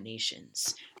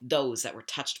abominations. Those that were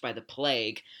touched by the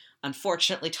plague,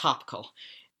 unfortunately topical,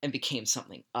 and became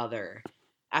something other.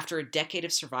 After a decade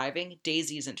of surviving,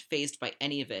 Daisy isn't fazed by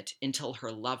any of it until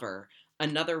her lover,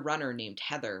 another runner named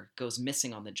Heather, goes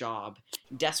missing on the job.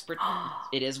 Desperate,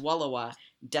 it is Wallowa.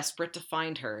 Desperate to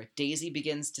find her, Daisy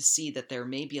begins to see that there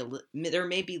may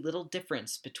be little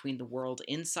difference between the world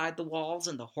inside the walls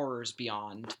and the horrors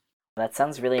beyond. That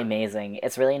sounds really amazing.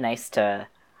 It's really nice to...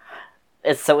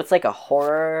 It's like a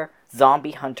horror,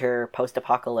 zombie hunter,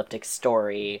 post-apocalyptic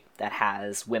story that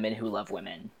has women who love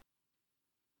women.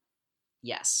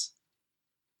 Yes.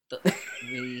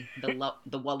 The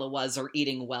Wallowas are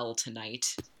eating well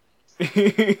tonight.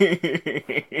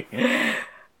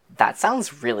 That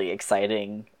sounds really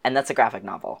exciting. And that's a graphic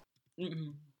novel.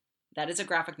 Mm-hmm. That is a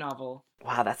graphic novel.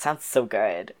 Wow, that sounds so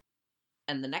good.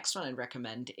 And the next one I'd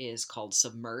recommend is called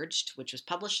Submerged, which was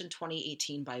published in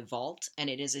 2018 by Vault, and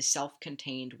it is a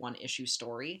self-contained one-issue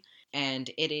story. And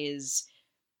it is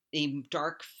a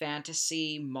dark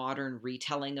fantasy modern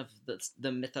retelling of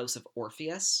the mythos of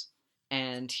Orpheus.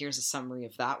 And here's a summary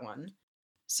of that one.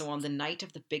 So on the night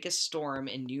of the biggest storm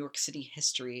in New York City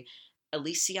history,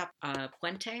 Alicia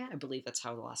Puente, I believe that's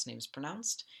how the last name is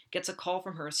pronounced, gets a call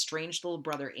from her estranged little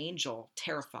brother Angel,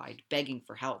 terrified, begging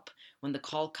for help. When the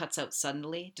call cuts out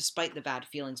suddenly, despite the bad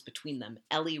feelings between them,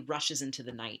 Ellie rushes into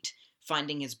the night.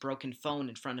 Finding his broken phone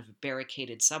in front of a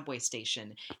barricaded subway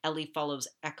station, Ellie follows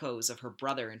echoes of her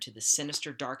brother into the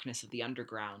sinister darkness of the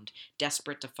underground,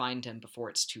 desperate to find him before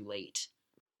it's too late.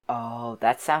 Oh,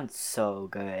 that sounds so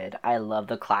good. I love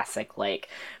the classic, like,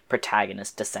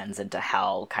 protagonist descends into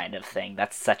hell kind of thing.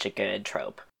 That's such a good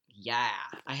trope. Yeah,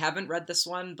 I haven't read this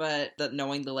one, but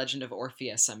knowing the legend of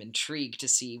Orpheus, I'm intrigued to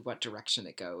see what direction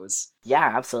it goes.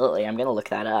 Yeah, absolutely. I'm gonna look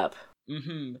that up.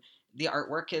 Mm-hmm. The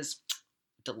artwork is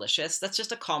delicious. That's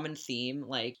just a common theme.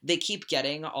 Like, they keep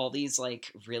getting all these,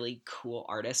 like, really cool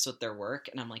artists with their work,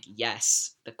 and I'm like,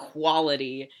 yes, the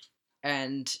quality.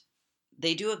 And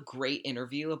they do a great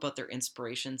interview about their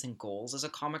inspirations and goals as a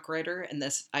comic writer, and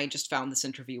I just found this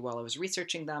interview while I was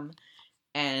researching them,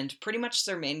 and pretty much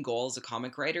their main goal as a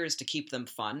comic writer is to keep them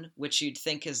fun, which you'd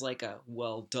think is like a,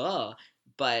 well, duh,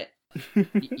 but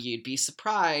you'd be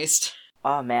surprised.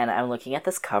 Oh man, I'm looking at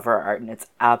this cover art and it's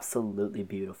absolutely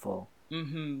beautiful.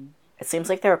 Mm-hmm. It seems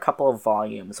like there are a couple of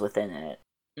volumes within it.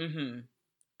 Mm-hmm.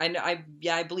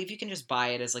 I believe you can just buy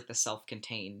it as like the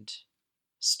self-contained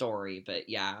story, but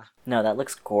yeah. No, that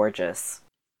looks gorgeous.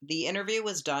 The interview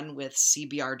was done with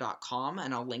CBR.com,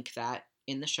 and I'll link that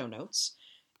in the show notes.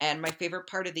 And my favorite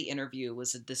part of the interview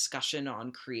was a discussion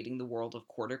on creating the world of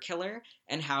Quarter Killer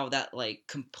and how that, like,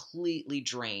 completely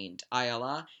drained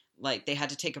Ayala. Like, they had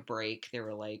to take a break. They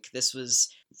were like, this was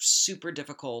super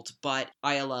difficult, but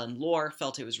Ayala and Lore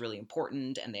felt it was really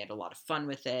important, and they had a lot of fun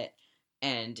with it.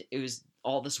 And it was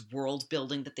all this world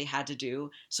building that they had to do.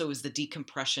 So it was the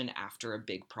decompression after a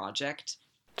big project.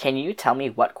 Can you tell me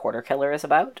what Quarter Killer is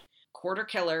about? Quarter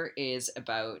Killer is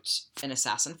about an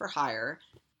assassin for hire.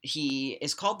 He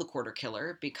is called the Quarter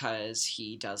Killer because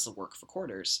he does the work for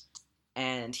quarters.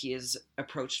 And he is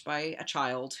approached by a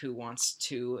child who wants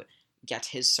to get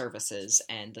his services,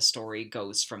 and the story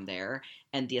goes from there.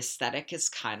 And the aesthetic is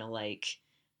kind of like,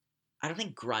 I don't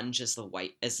think grunge is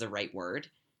the right word,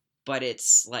 but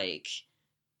it's like,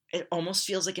 it almost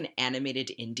feels like an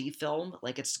animated indie film.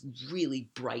 Like, it's really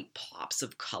bright pops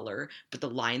of color, but the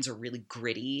lines are really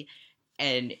gritty,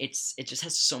 and it just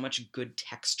has so much good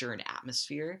texture and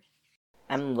atmosphere.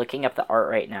 I'm looking up the art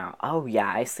right now. Oh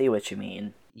yeah, I see what you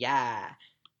mean. Yeah.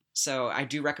 So I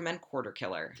do recommend Quarter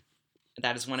Killer.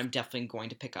 That is one I'm definitely going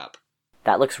to pick up.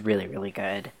 That looks really, really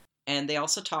good. And they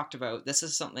also talked about, this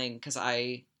is something, because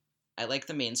I like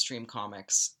the mainstream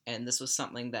comics, and this was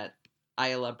something that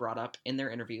Ayala brought up in their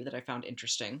interview that I found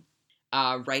interesting.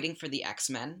 Writing for the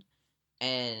X-Men,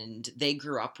 and they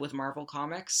grew up with Marvel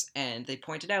Comics, and they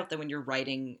pointed out that when you're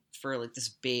writing for like this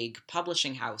big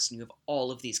publishing house and you have all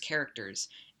of these characters,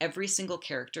 every single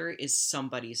character is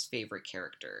somebody's favorite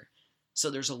character. So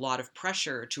there's a lot of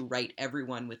pressure to write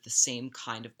everyone with the same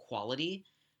kind of quality,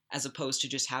 as opposed to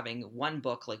just having one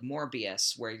book like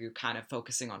Morbius, where you're kind of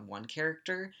focusing on one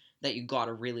character that you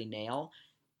gotta really nail.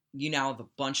 You now have a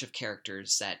bunch of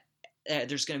characters that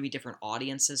there's going to be different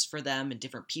audiences for them, and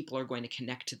different people are going to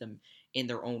connect to them in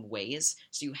their own ways.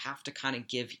 So you have to kind of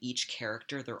give each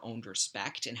character their own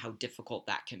respect, and how difficult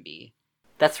that can be.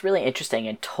 That's really interesting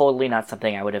and totally not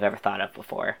something I would have ever thought of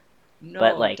before. No,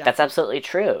 but, like, definitely. that's absolutely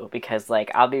true, because,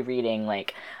 like, I'll be reading,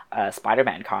 like, a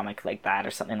Spider-Man comic like that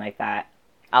or something like that.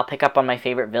 I'll pick up on my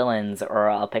favorite villains, or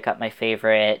I'll pick up my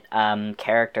favorite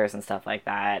characters and stuff like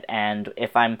that, and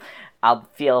I'll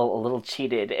feel a little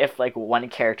cheated if, like, one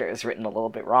character is written a little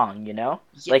bit wrong, you know?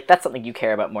 Yeah. Like, that's something you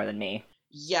care about more than me.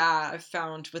 Yeah, I've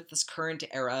found with this current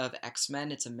era of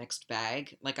X-Men, it's a mixed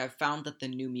bag. Like, I've found that the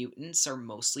New Mutants are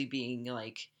mostly being,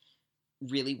 like,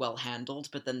 really well handled,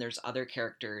 but then there's other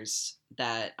characters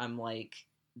that I'm like,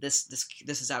 this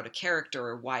is out of character,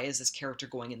 or why is this character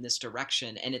going in this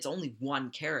direction? And it's only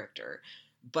one character,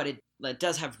 but it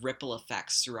does have ripple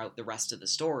effects throughout the rest of the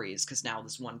stories, because now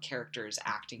this one character is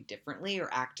acting differently, or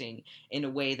acting in a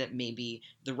way that maybe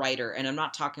the writer, and I'm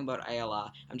not talking about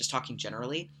Ayala, I'm just talking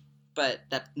generally, but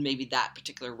that maybe that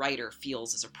particular writer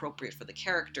feels is appropriate for the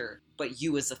character, but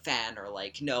you as a fan are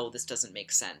like, no, this doesn't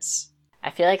make sense. I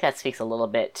feel like that speaks a little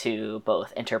bit to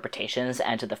both interpretations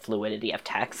and to the fluidity of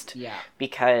text. Yeah.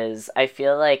 Because I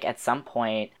feel like at some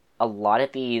point, a lot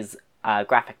of these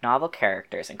graphic novel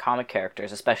characters and comic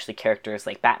characters, especially characters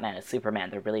like Batman and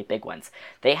Superman, they're really big ones,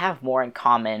 they have more in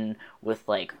common with,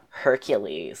 like,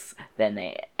 Hercules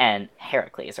and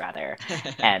Heracles, rather,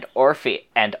 and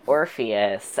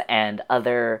Orpheus and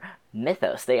other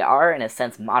mythos. They are, in a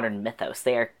sense, modern mythos.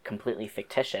 They are completely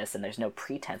fictitious, and there's no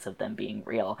pretense of them being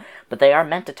real. But they are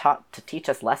meant to teach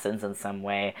us lessons in some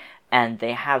way, and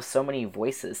they have so many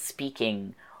voices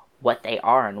speaking what they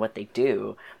are and what they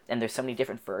do, and there's so many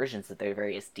different versions of their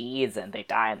various deeds, and they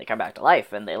die and they come back to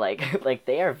life, and they like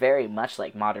they are very much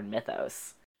like modern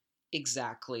mythos.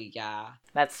 Exactly, yeah.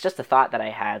 That's just a thought that I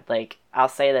had. Like, I'll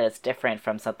say that it's different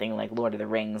from something like Lord of the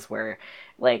Rings, where,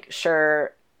 like,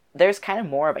 sure, there's kind of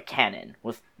more of a canon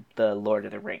with the Lord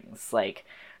of the Rings. Like,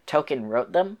 Tolkien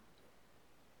wrote them,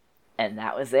 and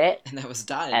that was it. And that was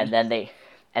done. And then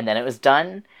it was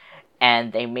done,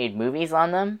 and they made movies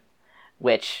on them,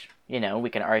 which, you know, we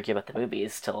can argue about the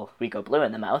movies till we go blue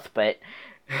in the mouth, but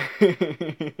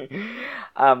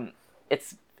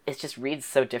it just reads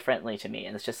so differently to me,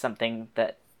 and it's just something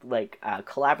that, like,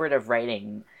 collaborative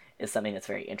writing is something that's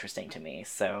very interesting to me.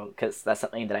 So, because that's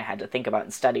something that I had to think about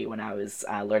and study when I was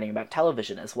learning about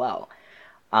television as well.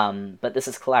 But this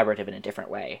is collaborative in a different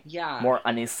way. Yeah.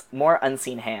 More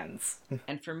unseen hands.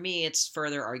 And for me, it's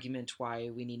further argument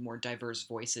why we need more diverse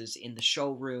voices in the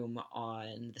showroom,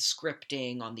 on the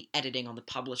scripting, on the editing, on the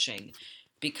publishing.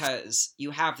 Because you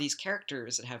have these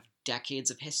characters that have decades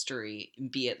of history,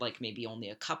 be it like maybe only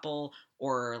a couple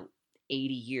or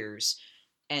 80 years.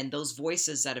 And those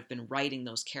voices that have been writing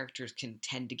those characters can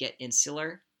tend to get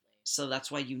insular. So that's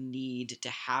why you need to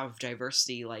have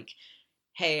diversity. Like,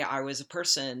 hey, I was a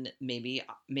person, maybe,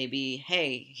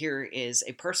 hey, here is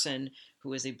a person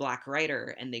who is a Black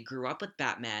writer and they grew up with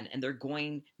Batman, and they're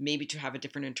going maybe to have a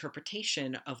different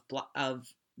interpretation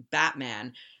of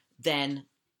Batman than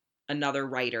another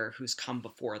writer who's come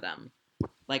before them.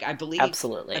 Like,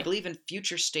 Absolutely. I believe in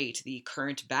Future State, the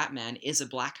current Batman is a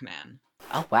Black man.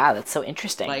 Oh, wow, that's so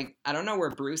interesting. Like, I don't know where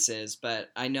Bruce is, but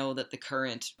I know that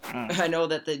I know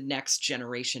that the next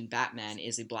generation Batman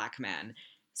is a Black man.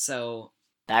 So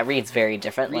that reads very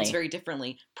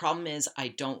differently. Problem is, I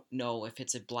don't know if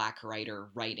it's a Black writer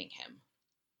writing him.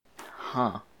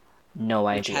 Huh. No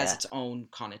idea. Which has its own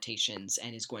connotations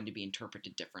and is going to be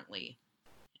interpreted differently.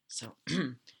 So,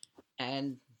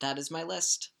 and that is my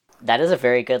list. That is a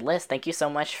very good list. Thank you so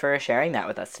much for sharing that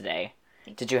with us today.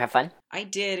 Did you have fun? I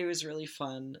did. It was really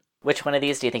fun. Which one of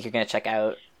these do you think you're going to check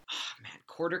out? Oh, man.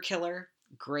 Quarter Killer.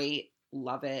 Great.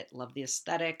 Love it. Love the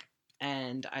aesthetic.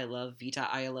 And I love Vita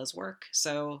Ayala's work.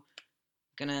 So,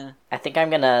 I think I'm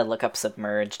going to look up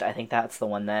Submerged. I think that's the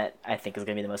one that I think is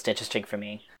going to be the most interesting for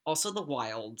me. Also the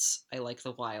Wilds. I like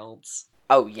the Wilds.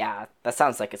 Oh, yeah. That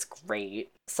sounds like it's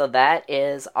great. So that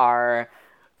is our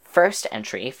first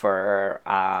entry for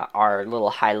our little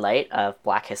highlight of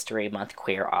Black History Month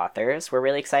queer authors. We're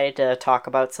really excited to talk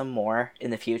about some more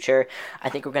in the future. I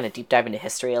think we're going to deep dive into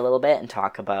history a little bit and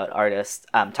talk about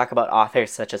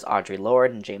authors such as Audre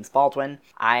Lorde and James Baldwin.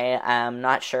 I am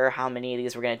not sure how many of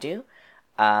these we're going to do,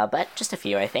 but just a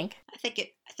few, I think. I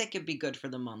think it'd be good for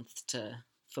the month to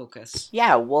focus.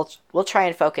 Yeah, we'll try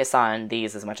and focus on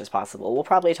these as much as possible. We'll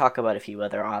probably talk about a few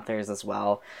other authors as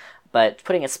well. But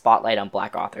putting a spotlight on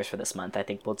Black authors for this month, I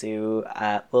think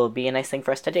will be a nice thing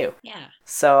for us to do. Yeah.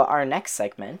 So our next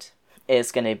segment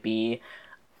is going to be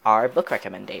our book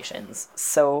recommendations.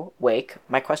 So, Wake,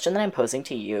 my question that I'm posing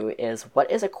to you is, what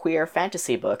is a queer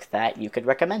fantasy book that you could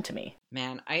recommend to me?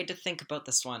 Man, I had to think about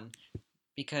this one,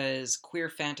 because queer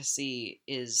fantasy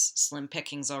is slim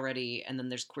pickings already, and then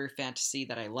there's queer fantasy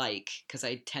that I like, because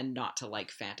I tend not to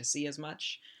like fantasy as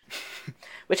much.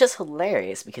 Which is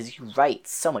hilarious, because you write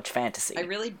so much fantasy. I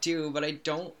really do, but I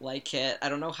don't like it. I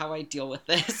don't know how I deal with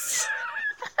this.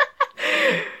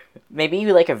 Maybe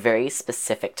you like a very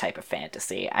specific type of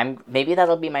fantasy. Maybe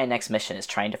that'll be my next mission, is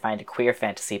trying to find a queer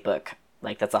fantasy book.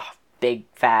 Like, that's a big,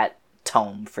 fat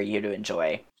tome for you to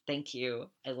enjoy. Thank you.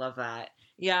 I love that.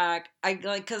 Yeah, I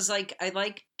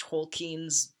like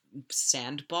Tolkien's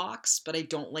sandbox, but I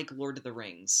don't like Lord of the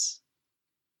Rings.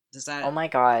 Does that... Oh my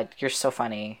god, you're so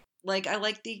funny. Like, I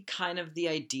like the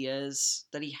ideas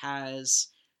that he has.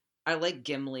 I like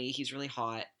Gimli, he's really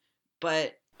hot.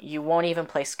 But... You won't even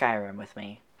play Skyrim with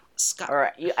me.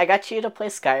 I got you to play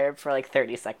Skyrim for like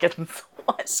 30 seconds.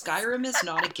 Skyrim is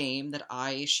not a game that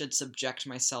I should subject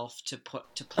myself to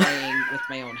playing with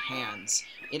my own hands.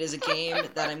 It is a game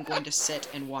that I'm going to sit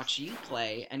and watch you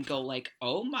play and go like,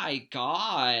 oh my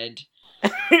god.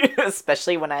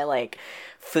 Especially when I like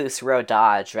Fus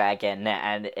Roda dragon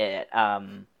and it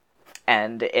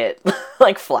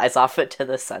like flies off into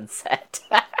the sunset.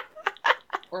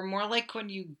 Or more like when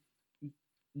you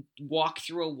walk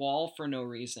through a wall for no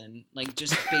reason, like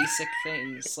just basic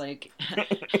things like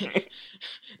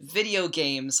video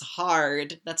games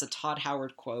hard. That's a Todd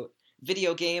Howard quote.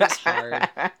 Video games hard.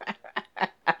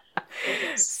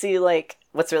 See, like,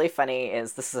 what's really funny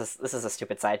is this is a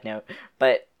stupid side note,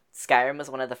 but Skyrim was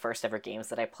one of the first ever games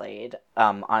that I played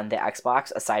on the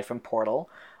Xbox, aside from Portal.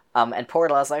 And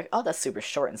Portal, I was like, oh, that's super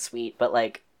short and sweet, but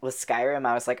like with Skyrim,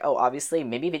 I was like, oh, obviously,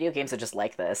 maybe video games are just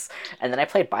like this. And then I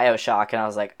played Bioshock, and I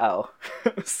was like, oh,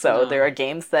 so No. there are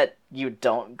games that you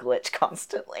don't glitch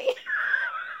constantly.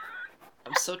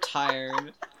 I'm so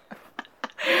tired.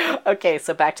 Okay,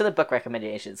 so back to the book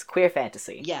recommendations. Queer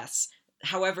fantasy. Yes.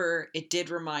 However, it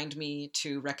did remind me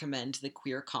to recommend the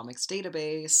Queer Comics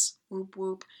Database. Whoop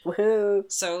whoop.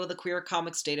 Woohoo! So the Queer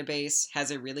Comics Database has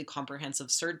a really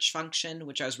comprehensive search function,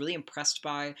 which I was really impressed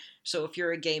by. So if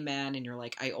you're a gay man and you're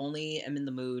like, I only am in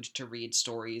the mood to read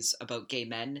stories about gay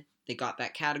men, they got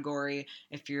that category.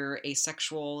 If you're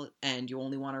asexual and you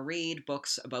only want to read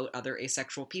books about other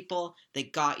asexual people, they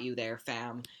got you there,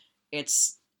 fam.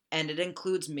 And it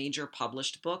includes major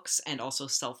published books and also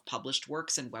self-published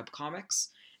works and webcomics.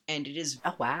 And it is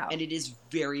Oh, wow.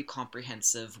 very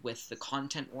comprehensive with the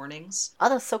content warnings. Oh,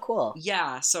 that's so cool.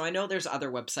 Yeah, so I know there's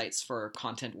other websites for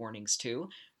content warnings too,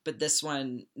 but this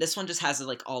one just has it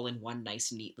like all in one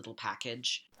nice neat little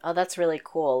package. Oh, that's really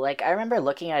cool. Like, I remember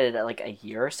looking at it like a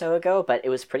year or so ago, but it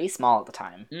was pretty small at the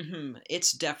time.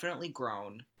 It's definitely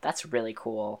grown. That's really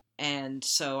cool. And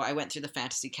so I went through the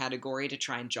fantasy category to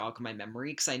try and jog my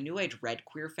memory because I knew I'd read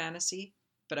queer fantasy,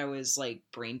 but I was like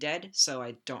brain dead, so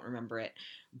I don't remember it.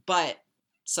 But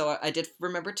so I did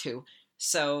remember two.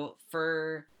 So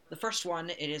for the first one,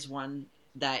 it is one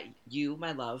that you,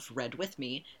 my love, read with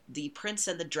me, The Prince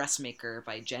and the Dressmaker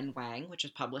by Jen Wang, which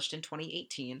was published in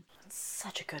 2018. It's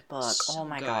such a good book. So Oh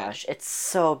my good. gosh. It's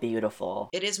so beautiful.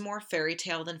 It is more fairy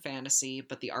tale than fantasy,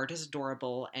 but the art is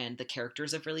adorable and the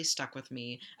characters have really stuck with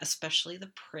me, especially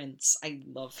the prince. I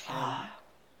love him.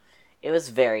 It was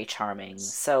very charming.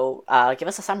 So, give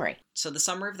us a summary. So the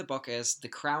summary of the book is the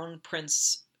Crown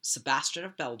Prince Sebastian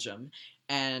of Belgium,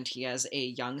 and he has a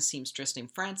young seamstress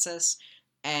named Frances.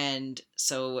 And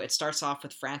so it starts off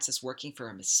with Frances working for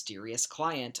a mysterious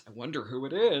client. I wonder who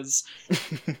it is.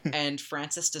 And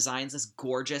Frances designs this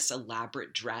gorgeous,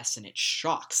 elaborate dress, and it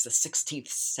shocks the 16th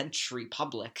century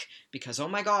public because, oh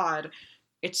my god,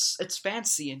 it's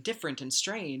fancy and different and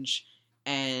strange.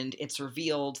 And it's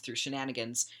revealed through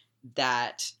shenanigans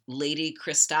that Lady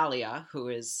Crystalia, who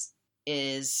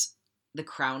is the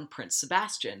Crown Prince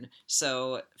Sebastian.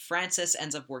 So Frances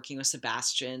ends up working with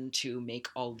Sebastian to make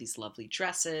all these lovely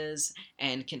dresses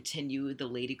and continue the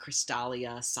Lady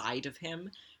Crystalia side of him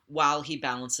while he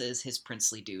balances his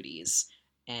princely duties.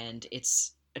 And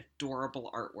it's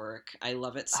adorable artwork. I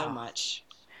love it so much.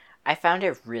 I found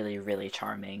it really, really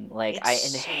charming. Like, It's I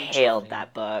so inhaled charming.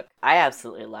 that book. I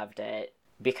absolutely loved it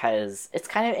because it's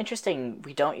kind of interesting.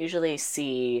 We don't usually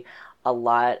see a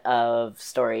lot of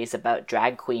stories about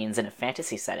drag queens in a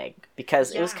fantasy setting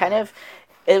because it was kind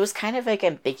of like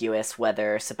ambiguous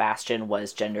whether Sebastian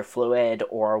was gender fluid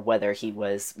or whether he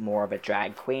was more of a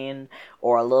drag queen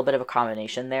or a little bit of a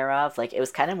combination thereof. Like, it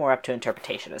was kind of more up to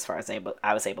interpretation as far as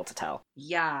I was able to tell.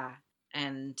 Yeah,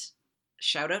 and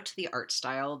shout out to the art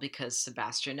style because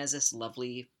Sebastian has this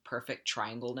lovely, perfect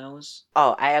triangle nose.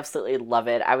 Oh, I absolutely love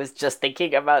it. I was just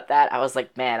thinking about that. I was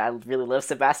like, man, I really love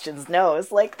Sebastian's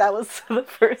nose. Like, that was the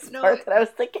first No, part that I was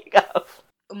thinking of.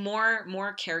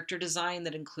 More character design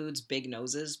that includes big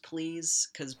noses, please,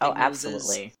 because Oh, big noses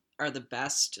absolutely. are the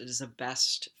best. It is the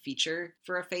best feature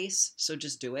for a face, so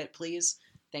just do it, please.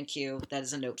 Thank you. That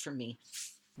is a note from me.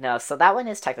 No, so that one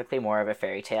is technically more of a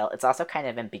fairy tale. It's also kind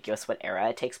of ambiguous what era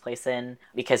it takes place in,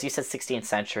 because you said 16th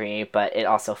century, but it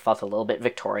also felt a little bit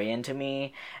Victorian to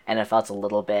me, and it felt a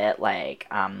little bit like,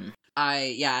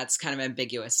 It's kind of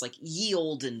ambiguous, like ye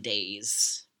olden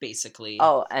days, basically.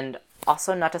 Oh, and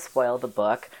also not to spoil the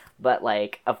book, but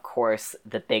like, of course,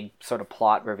 the big sort of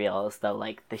plot reveals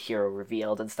the hero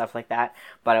revealed and stuff like that.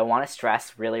 But I want to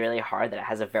stress really, really hard that it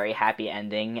has a very happy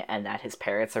ending and that his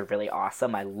parents are really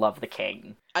awesome. I love the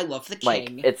king. I love the Like,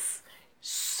 king. it's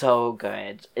so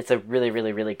good. It's a really,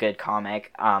 really, really good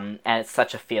comic. And it's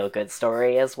such a feel-good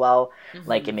story as well.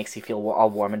 Like, it makes you feel all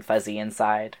warm and fuzzy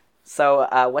inside. So,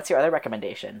 what's your other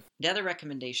recommendation? The other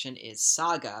recommendation is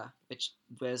Saga, which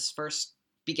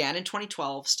began in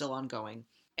 2012, still ongoing.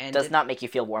 And Does not make you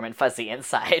feel warm and fuzzy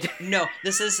inside. No,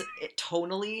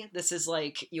 tonally, this is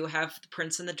like, you have the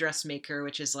Prince and the Dressmaker,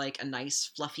 which is like a nice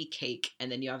fluffy cake,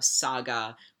 and then you have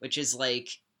Saga, which is like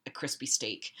a crispy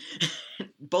steak.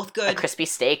 Both A good. crispy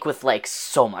steak with like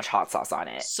so much hot sauce on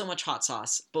it. So much hot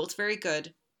sauce. Both very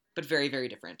good, but very, very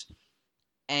different.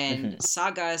 And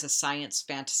Saga is a science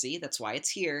fantasy, that's why it's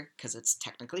here, because it's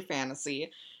technically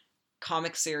fantasy.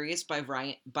 Comic series by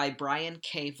Brian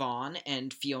K. Vaughan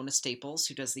and Fiona Staples,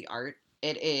 who does the art.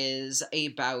 It is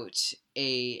about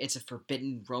it's a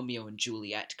forbidden Romeo and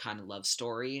Juliet kind of love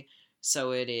story.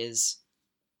 So it is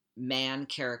man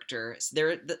characters.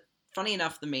 Funny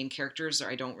enough, the main characters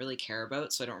I don't really care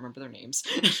about, so I don't remember their names.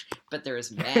 But there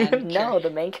is man. No, the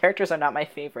main characters are not my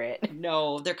favorite.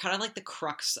 No, they're kind of like the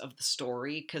crux of the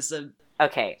story because the.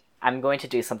 Okay, I'm going to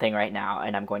do something right now,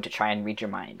 and I'm going to try and read your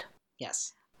mind.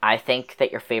 Yes. I think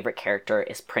that your favorite character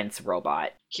is Prince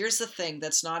Robot. Here's the thing.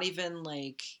 That's not even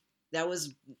like that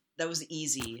was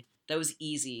easy. That was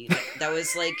easy. That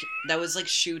was like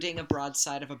shooting a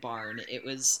broadside of a barn. It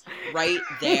was right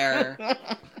there.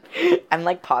 I'm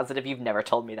like positive you've never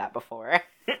told me that before.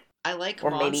 I like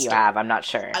or maybe you have, I'm not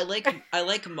sure. I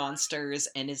like monsters,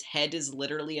 and his head is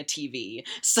literally a TV.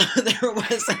 So there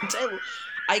wasn't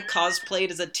I cosplayed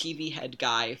as a TV head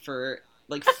guy for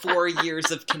like 4 years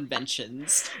of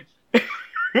conventions.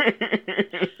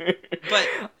 But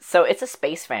so it's a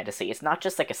space fantasy. It's not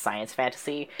just like a science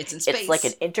fantasy. It's in space. It's like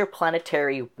an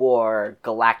interplanetary war,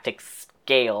 galactic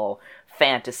scale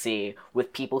fantasy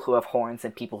with people who have horns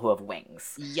and people who have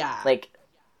wings. Yeah. Like,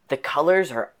 the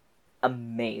colors are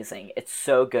amazing. It's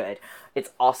so good.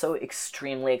 It's also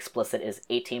extremely explicit. It's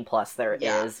 18 plus. There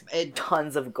is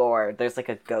tons of gore. There's like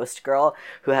a ghost girl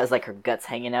who has like her guts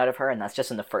hanging out of her, and that's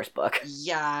just in the first book.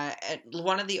 Yeah,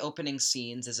 one of the opening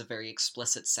scenes is a very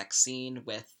explicit sex scene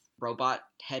with Robot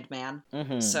Headman.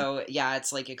 Mm-hmm. So yeah,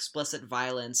 it's like explicit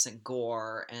violence and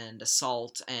gore and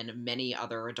assault and many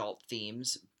other adult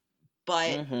themes.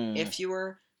 But if you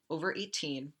were over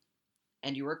 18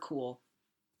 and you were cool,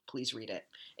 please read it.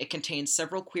 It contains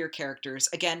several queer characters.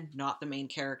 Again, not the main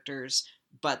characters,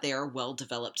 but they are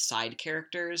well-developed side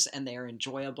characters, and they are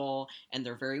enjoyable, and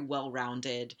they're very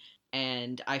well-rounded,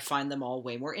 and I find them all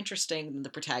way more interesting than the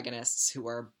protagonists, who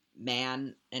are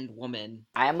man and woman.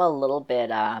 I'm a little bit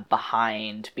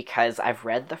behind, because I've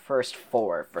read the first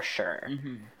 4 for sure.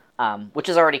 Which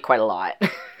is already quite a lot.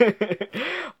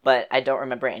 But I don't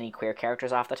remember any queer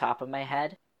characters off the top of my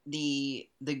head. The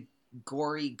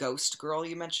gory ghost girl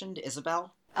you mentioned,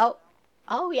 Isabel?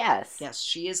 Oh yes. Yes,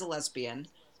 she is a lesbian.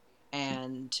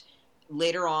 And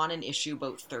later on in issue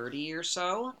about 30 or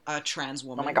so, a trans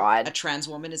woman. Oh my god. A trans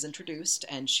woman is introduced,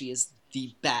 and she is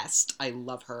the best. I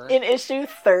love her. In issue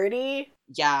 30?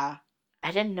 Yeah.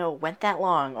 I didn't know it went that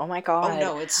long. Oh my god. Oh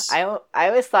no, it's... I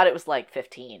always thought it was like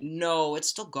 15. No, it's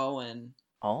still going.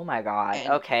 Oh my god. And...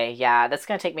 okay, yeah, that's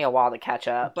gonna take me a while to catch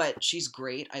up. But she's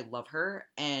great. I love her.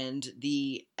 And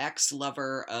the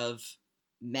ex-lover of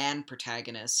man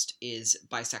protagonist is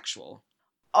bisexual.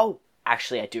 Oh,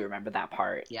 actually, I do remember that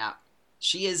part. Yeah.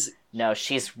 She is... No,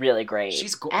 she's really great.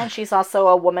 She's and she's also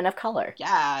a woman of color.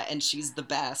 Yeah, and she's the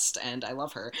best, and I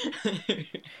love her.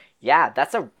 Yeah,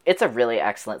 it's a really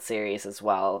excellent series as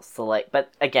well. So like,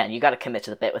 but again, you got to commit to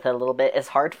the bit with it a little bit. It's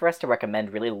hard for us to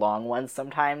recommend really long ones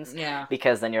sometimes. Yeah.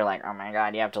 Because then you're like, oh my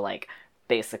god, you have to like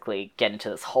basically get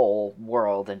into this whole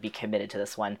world and be committed to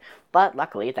this one. But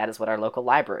luckily, that is what our local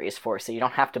library is for, so you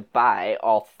don't have to buy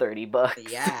all 30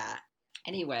 books. Yeah.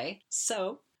 Anyway,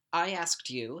 so I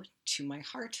asked you, to my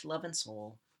heart, love, and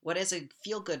soul, what is a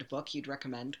feel-good book you'd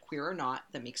recommend, queer or not,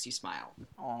 that makes you smile?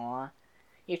 Aw.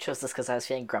 You chose this because I was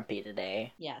feeling grumpy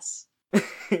today. Yes.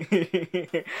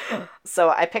 So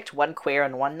I picked one queer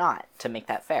and one not, to make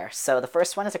that fair. So the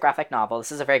first one is a graphic novel.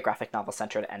 This is a very graphic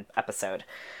novel-centered episode.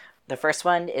 The first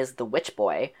one is The Witch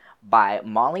Boy by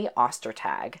Molly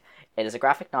Ostertag. It is a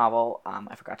graphic novel.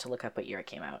 I forgot to look up what year it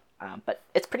came out. But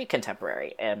it's pretty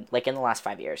contemporary, like in the last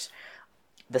 5 years.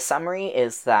 The summary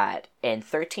is that in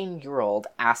 13-year-old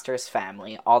Aster's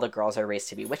family, all the girls are raised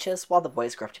to be witches, while the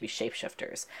boys grow up to be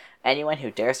shapeshifters. Anyone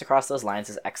who dares to cross those lines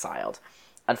is exiled.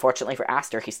 Unfortunately for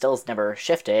Aster, he still has never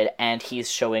shifted, and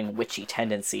he's showing witchy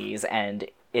tendencies and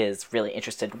is really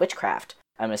interested in witchcraft.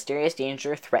 A mysterious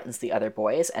danger threatens the other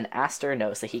boys, and Aster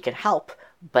knows that he can help,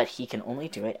 but he can only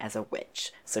do it as a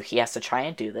witch. So he has to try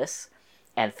and do this,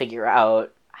 and figure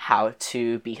out how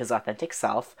to be his authentic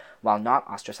self while not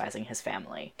ostracizing his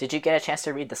family. Did you get a chance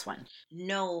to read this one?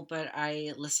 No, but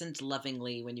I listened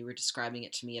lovingly when you were describing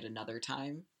it to me at another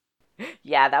time.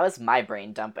 Yeah, that was my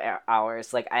brain dump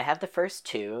hours. Like, I have the first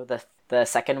 2. The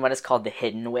second one is called The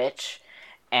Hidden Witch,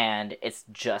 and it's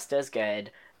just as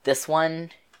good. This one,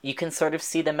 you can sort of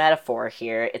see the metaphor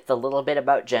here. It's a little bit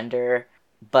about gender,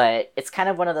 but it's kind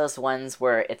of one of those ones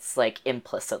where it's, like,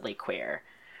 implicitly queer.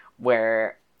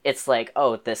 Where it's like,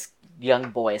 oh, this young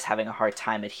boy is having a hard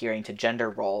time adhering to gender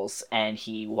roles, and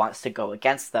he wants to go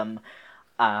against them,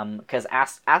 because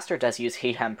Aster does use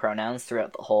he, him pronouns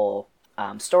throughout the whole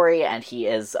story, and he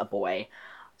is a boy.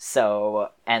 So,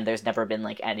 and there's never been,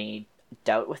 like, any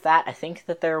doubt with that. I think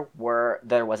that there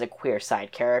was a queer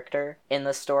side character in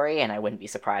the story, and I wouldn't be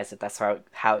surprised if that's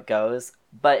how it goes.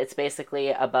 But it's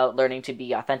basically about learning to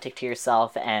be authentic to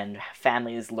yourself and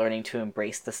families learning to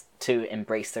embrace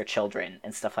their children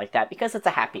and stuff like that, because it's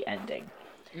a happy ending.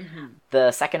 Mm-hmm.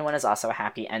 The second one is also a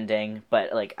happy ending,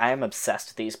 but like I'm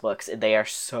obsessed with these books. They are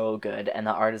so good, and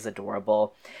the art is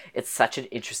adorable. It's such an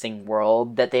interesting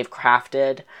world that they've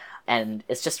crafted, and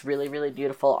it's just really, really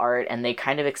beautiful art. And they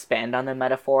kind of expand on the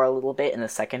metaphor a little bit in the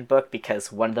second book,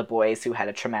 because one of the boys who had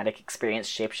a traumatic experience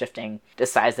shapeshifting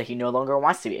decides that he no longer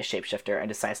wants to be a shapeshifter and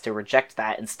decides to reject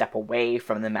that and step away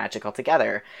from the magic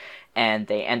altogether. And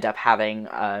they end up having,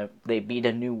 they meet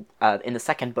in the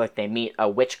second book, they meet a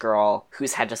witch girl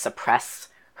who's had to suppress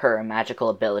her magical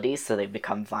abilities, so they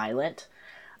become violent.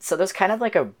 So there's kind of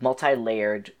like a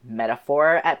multi-layered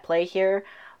metaphor at play here,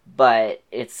 but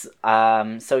it's,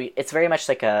 so it's very much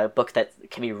like a book that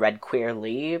can be read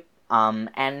queerly,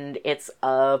 and it's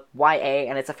a YA,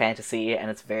 and it's a fantasy,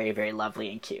 and it's very, very lovely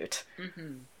and cute.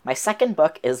 Mm-hmm. My second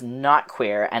book is not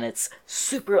queer, and it's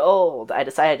super old. I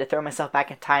decided to throw myself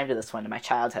back in time to this one, to my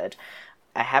childhood.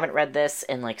 I haven't read this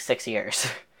in like 6 years,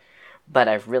 but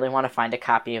I really want to find a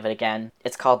copy of it again.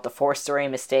 It's called The Four-Story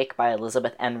Mistake by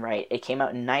Elizabeth N. Wright. It came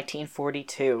out in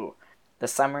 1942. The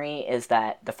summary is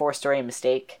that The Four-Story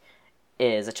Mistake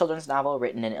is a children's novel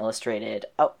written and illustrated.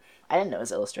 Oh, I didn't know it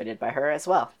was illustrated by her as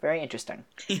well. Very interesting.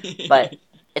 But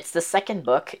it's the second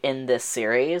book in this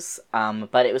series,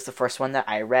 but it was the first one that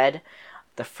I read.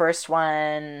 The first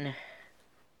one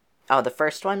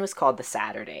was called The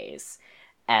Saturdays,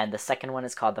 and the second one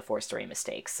is called The Four-Story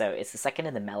Mistake. So it's the second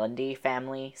in the Melody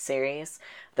family series.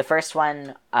 The first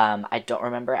one, I don't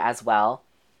remember as well,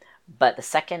 but the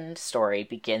second story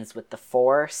begins with the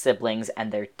four siblings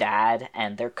and their dad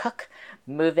and their cook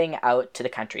moving out to the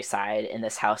countryside in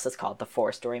this house that's called The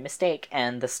Four-Story Mistake.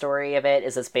 And the story of it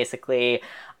is it's basically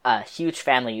a huge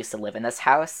family used to live in this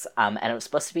house, and it was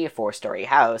supposed to be a 4-story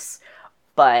house,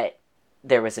 but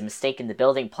there was a mistake in the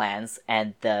building plans,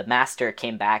 and the master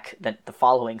came back the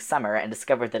following summer and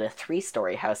discovered that a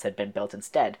 3-story house had been built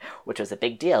instead, which was a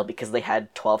big deal because they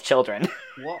had 12 children.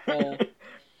 Whoa.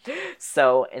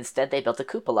 So instead they built a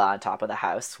cupola on top of the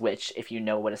house, which, if you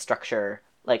know what a structure,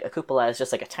 like a cupola is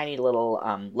just like a tiny little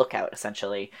lookout,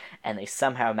 essentially, and they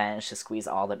somehow managed to squeeze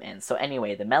all of them in. So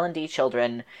anyway, the Melody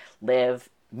children move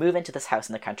into this house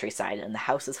in the countryside, and the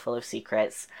house is full of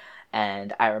secrets.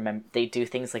 And I remember they do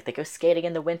things like they go skating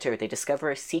in the winter. They discover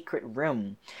a secret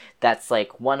room that's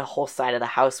like one whole side of the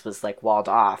house was like walled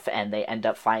off, and they end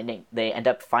up finding it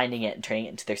and turning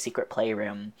it into their secret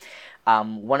playroom.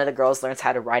 One of the girls learns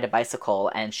how to ride a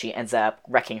bicycle, and she ends up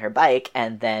wrecking her bike,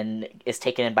 and then is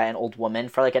taken in by an old woman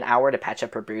for like an hour to patch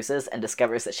up her bruises, and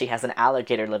discovers that she has an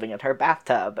alligator living in her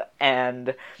bathtub.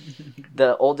 And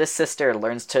the oldest sister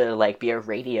learns to like be a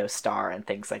radio star and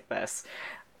things like this.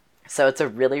 So it's a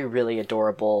really, really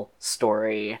adorable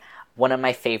story. One of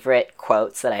my favorite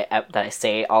quotes that I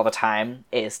say all the time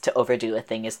is, "To overdo a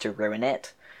thing is to ruin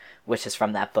it," which is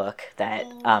from that book. That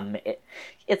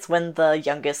it's when the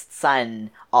youngest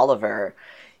son, Oliver,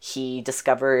 he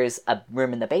discovers a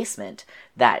room in the basement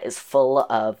that is full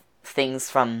of things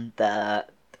from the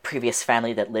previous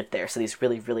family that lived there. So these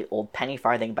really, really old penny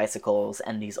farthing bicycles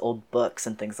and these old books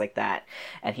and things like that.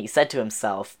 And he said to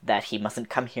himself that he mustn't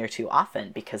come here too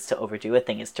often, because to overdo a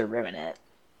thing is to ruin it.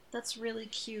 That's really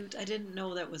cute. I didn't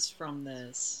know that was from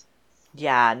this.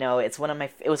 Yeah, no, it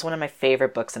was one of my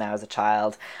favorite books when I was a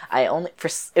child.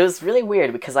 It was really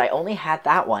weird because I only had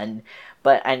that one,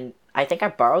 but I think I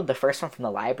borrowed the first one from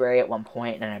the library at one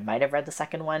point, and I might have read the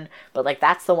second one, but like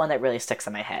that's the one that really sticks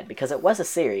in my head because it was a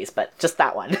series, but just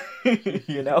that one.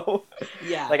 You know?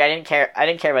 Yeah. Like I didn't care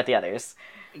about the others.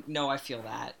 No, I feel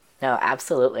that. No,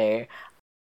 absolutely.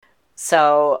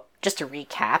 So, just to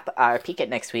recap, our peek at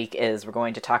next week is we're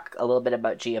going to talk a little bit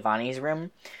about Giovanni's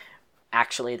Room.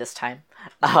 Actually, this time.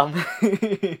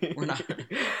 We're not.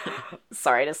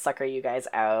 Sorry to sucker you guys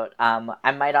out.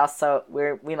 We might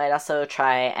also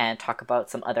try and talk about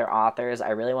some other authors.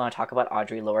 I really want to talk about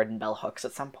Audre Lorde and Bell Hooks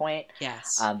at some point.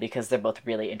 Yes. Because they're both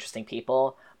really interesting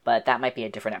people. But that might be a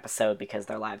different episode because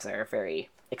their lives are very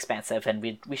expansive, and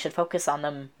we should focus on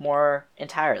them more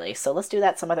entirely. So let's do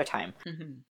that some other time.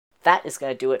 Mm-hmm. That is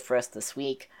going to do it for us this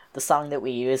week. The song that we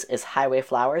use is Highway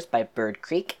Flowers by Bird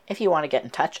Creek. If you want to get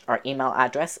in touch, our email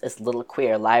address is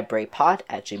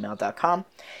littlequeerlibrarypod@gmail.com.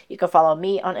 You can follow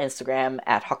me on Instagram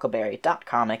at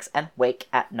huckleberry.comics and Wake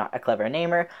at Not a Clever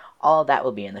Namer. All of that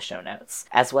will be in the show notes,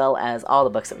 as well as all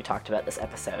the books that we talked about this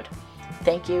episode.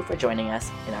 Thank you for joining us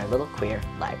in our Little Queer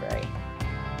Library.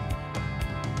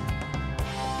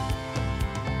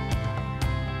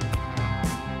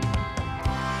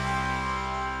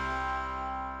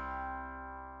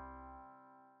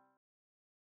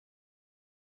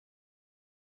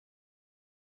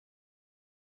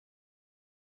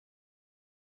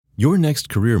 Your next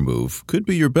career move could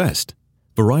be your best.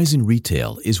 Verizon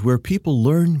Retail is where people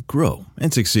learn, grow,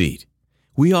 and succeed.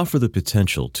 We offer the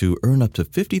potential to earn up to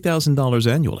 $50,000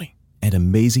 annually and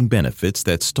amazing benefits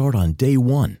that start on day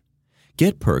one.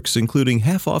 Get perks including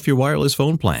half off your wireless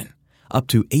phone plan, up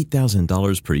to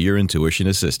 $8,000 per year in tuition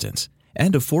assistance,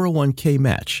 and a 401k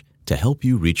match to help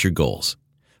you reach your goals.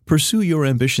 Pursue your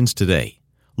ambitions today.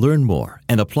 Learn more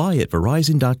and apply at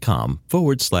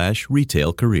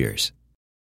verizon.com/retail careers.